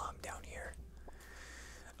 There's a bomb down here.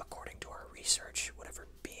 According to our research, whatever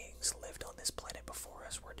beings lived on this planet before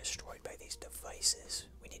us were destroyed by these devices.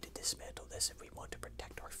 We need to dismantle this if we want to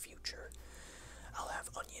protect our future. I'll have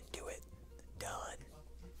Onion do it. Done.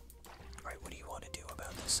 Alright, what do you want to do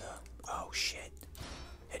about this? Oh shit.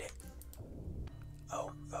 Hit it.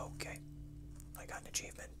 Oh, okay. I got an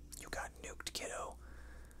achievement. You got nuked, kiddo.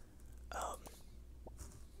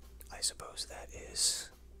 I suppose that is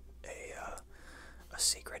a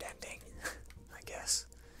secret ending, I guess.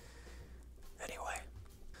 Anyway,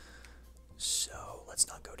 so let's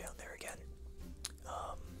not go down there again.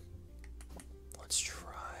 Let's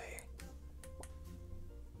try.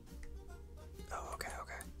 Oh, okay.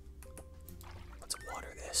 Let's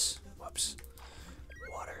water this. Whoops.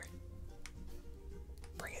 Water.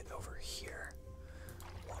 Bring it over here.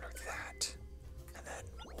 Water that. And then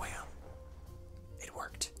wham. It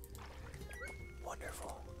worked.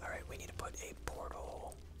 Wonderful. Alright, we need to put a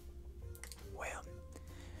portal. Wham.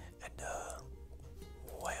 And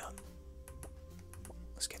wham.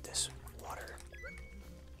 Let's get this water.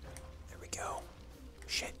 There we go.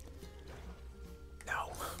 Shit.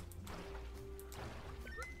 No.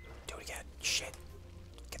 Do it again. Shit.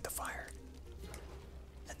 Get the fire.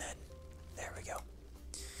 And then, there we go.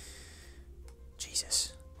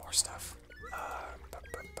 Jesus. More stuff.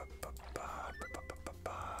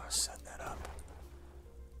 Set that up.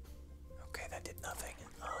 Okay, that did nothing.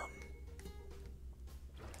 Oh,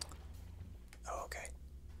 okay.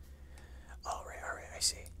 Alright, I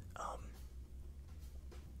see.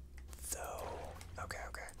 Though,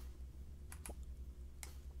 okay.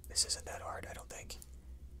 This isn't that hard, I don't think.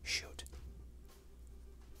 Shoot.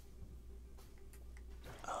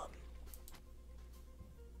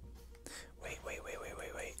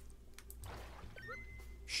 Wait.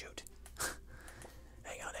 Shoot.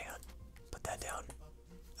 Hang on. Put that down.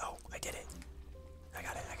 Oh, I did it. I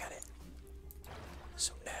got it.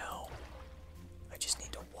 So now, I just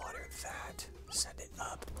need to water that. Send it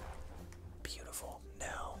up. Beautiful.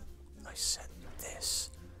 Now, I send this.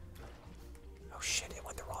 Oh shit, it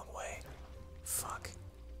went the wrong way. Fuck.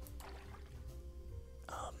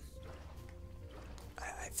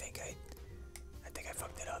 I think I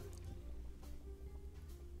fucked it up.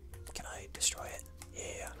 Can I destroy it?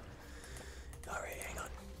 Yeah. Alright, hang on.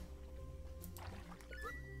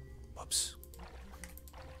 Whoops.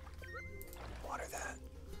 Water that.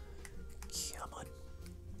 Come on.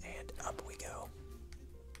 And up we go.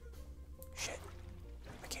 Shit.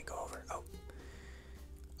 I can't go over. Oh.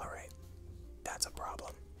 Alright. That's a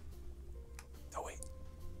problem. Oh wait.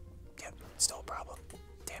 Yep, still a problem.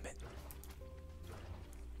 Damn it.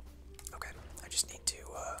 Okay, I just need to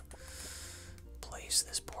place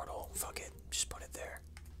this portal. Fuck it, just put it there.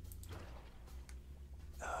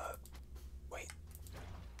 Wait.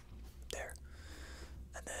 There.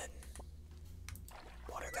 And then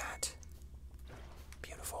water that.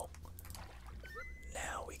 Beautiful.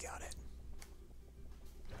 Now we got it.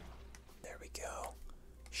 There we go.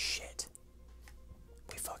 Shit.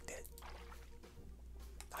 We fucked it.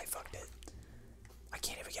 I fucked it. I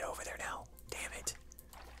can't even get over there now. Damn it.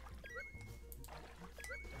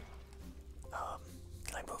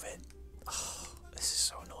 Can I move it? Oh, this is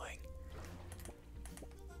so annoying.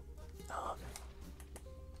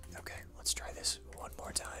 Okay, let's try this one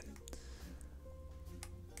more time.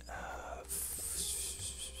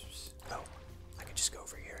 Oh, I can just go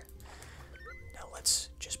over here. Now let's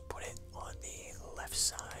just put it on the left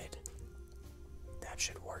side. That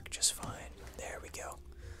should work just fine. There we go.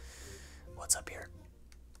 What's up here?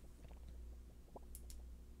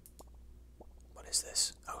 What is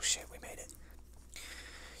this? Oh shit, we made it.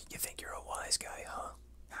 You think you're a wise guy, huh?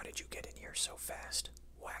 How did you get in here so fast?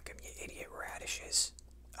 Whack 'em, you idiot radishes.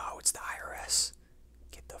 Oh, it's the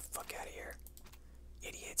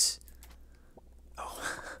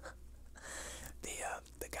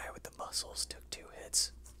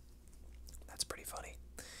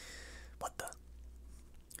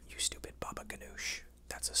ganoosh.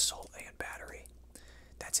 That's assault and battery.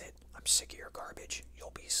 That's it. I'm sick of your garbage.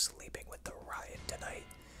 You'll be sleeping with the riot tonight.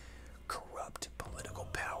 Corrupt political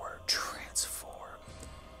power. Transform.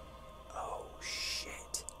 Oh,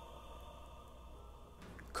 shit.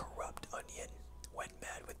 Corrupt onion. Went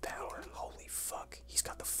mad with power. Holy fuck. He's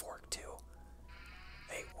got the fork, too.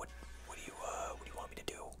 Hey, what do you want me to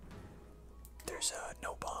do? There's,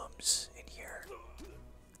 no bombs in here.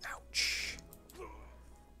 Ouch.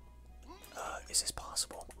 Is this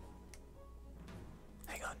possible?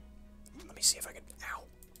 Hang on. Let me see if I can. Ow.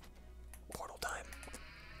 Portal time.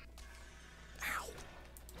 Ow.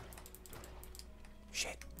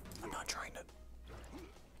 Shit. I'm not trying to.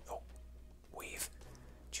 Oh. Weave.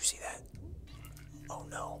 Did you see that? Oh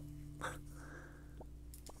no.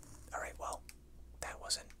 Alright, well. That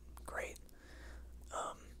wasn't great.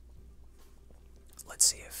 Let's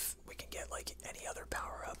see if we can get, like, any other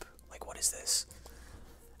power up. Like, what is this?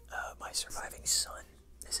 My surviving son.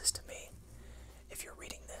 This is to me. If you're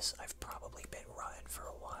reading this, I've probably been rotten for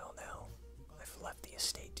a while now. I've left the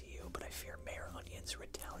estate to you, but I fear Mayor Onion's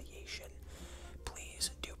retaliation. Please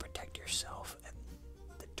do protect yourself and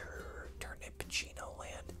the Turnip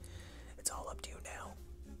land. It's all up to you now.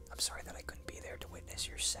 I'm sorry that I couldn't be there to witness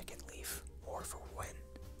your second leaf, or for when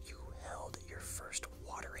you held your first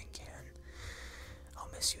watering can. I'll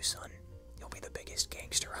miss you, son. You'll be the biggest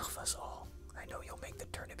gangster of us all. I know you'll make the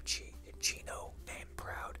Turnip Chino name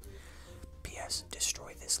proud. P.S.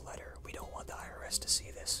 Destroy this letter. We don't want the IRS to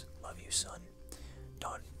see this. Love you, son.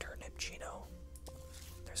 Don Turnip Chino.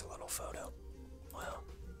 There's a little photo. Wow.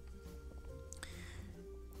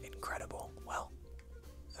 Incredible. Well,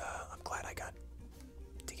 I'm glad I got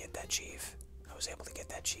to get that Chief. I was able to get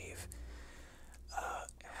that Chief.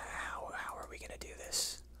 How are we gonna do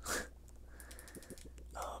this?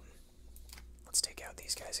 Let's take out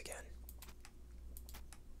these guys again.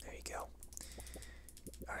 There you go.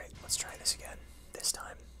 Alright, let's try this again. This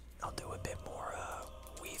time, I'll do a bit more,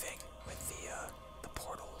 weaving with the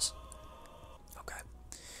portals. Okay.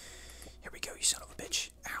 Here we go, you son of a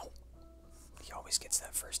bitch. Ow. He always gets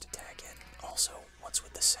that first attack in. Also, what's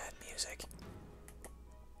with the sad music?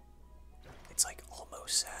 It's like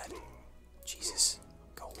almost sad. Jesus.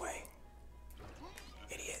 Go away.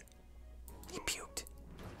 Idiot. He puked.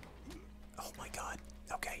 Oh my god.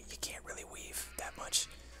 Okay, you can't really weave that much.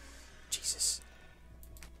 Jesus.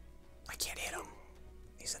 I can't hit him.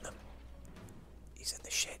 He's in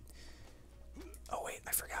the shit. Oh wait,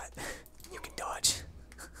 I forgot. You can dodge.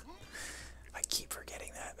 I keep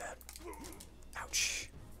forgetting that, man. Ouch.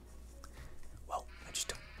 Well, I just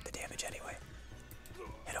took the damage anyway.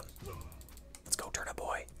 Hit him. Let's go, Turnip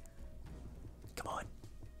boy. Come on.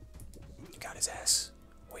 You got his ass.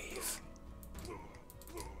 Weave.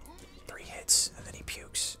 3 hits, and then he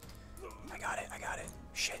pukes. I got it.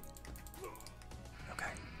 Shit.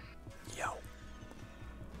 Okay. Yo.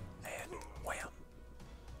 And wham.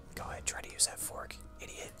 Go ahead, try to use that fork,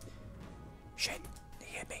 idiot. Shit,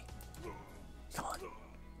 he hit me. Come on.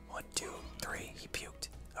 1, 2, 3, he puked.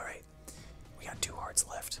 Alright. We got 2 hearts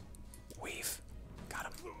left. Weave. Got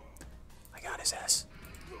him. I got his ass.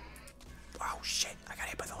 Oh shit, I got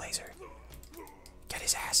hit by the laser. Get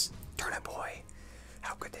his ass. Turnip boy.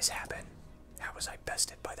 How could this happen? How was I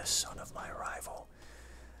bested by the son of my rival?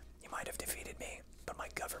 You might have defeated me, but my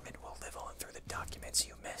government will live on through the documents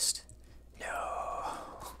you missed. No.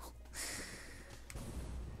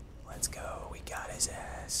 Let's go. We got his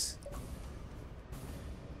ass.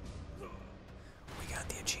 We got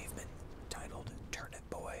the achievement titled Turnip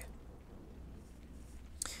Boy.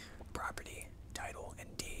 Property, title,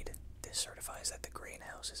 and deed. This certifies that the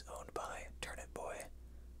greenhouse is owned by Turnip Boy.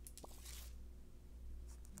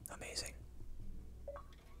 Amazing.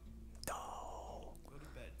 Oh. Go to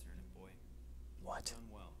bed, Turnip Boy. What? You've done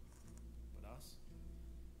well. But us,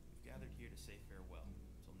 we've gathered here to say farewell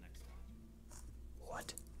until next time.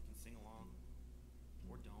 What? You can sing along,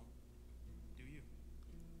 or don't. Do you?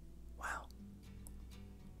 Wow.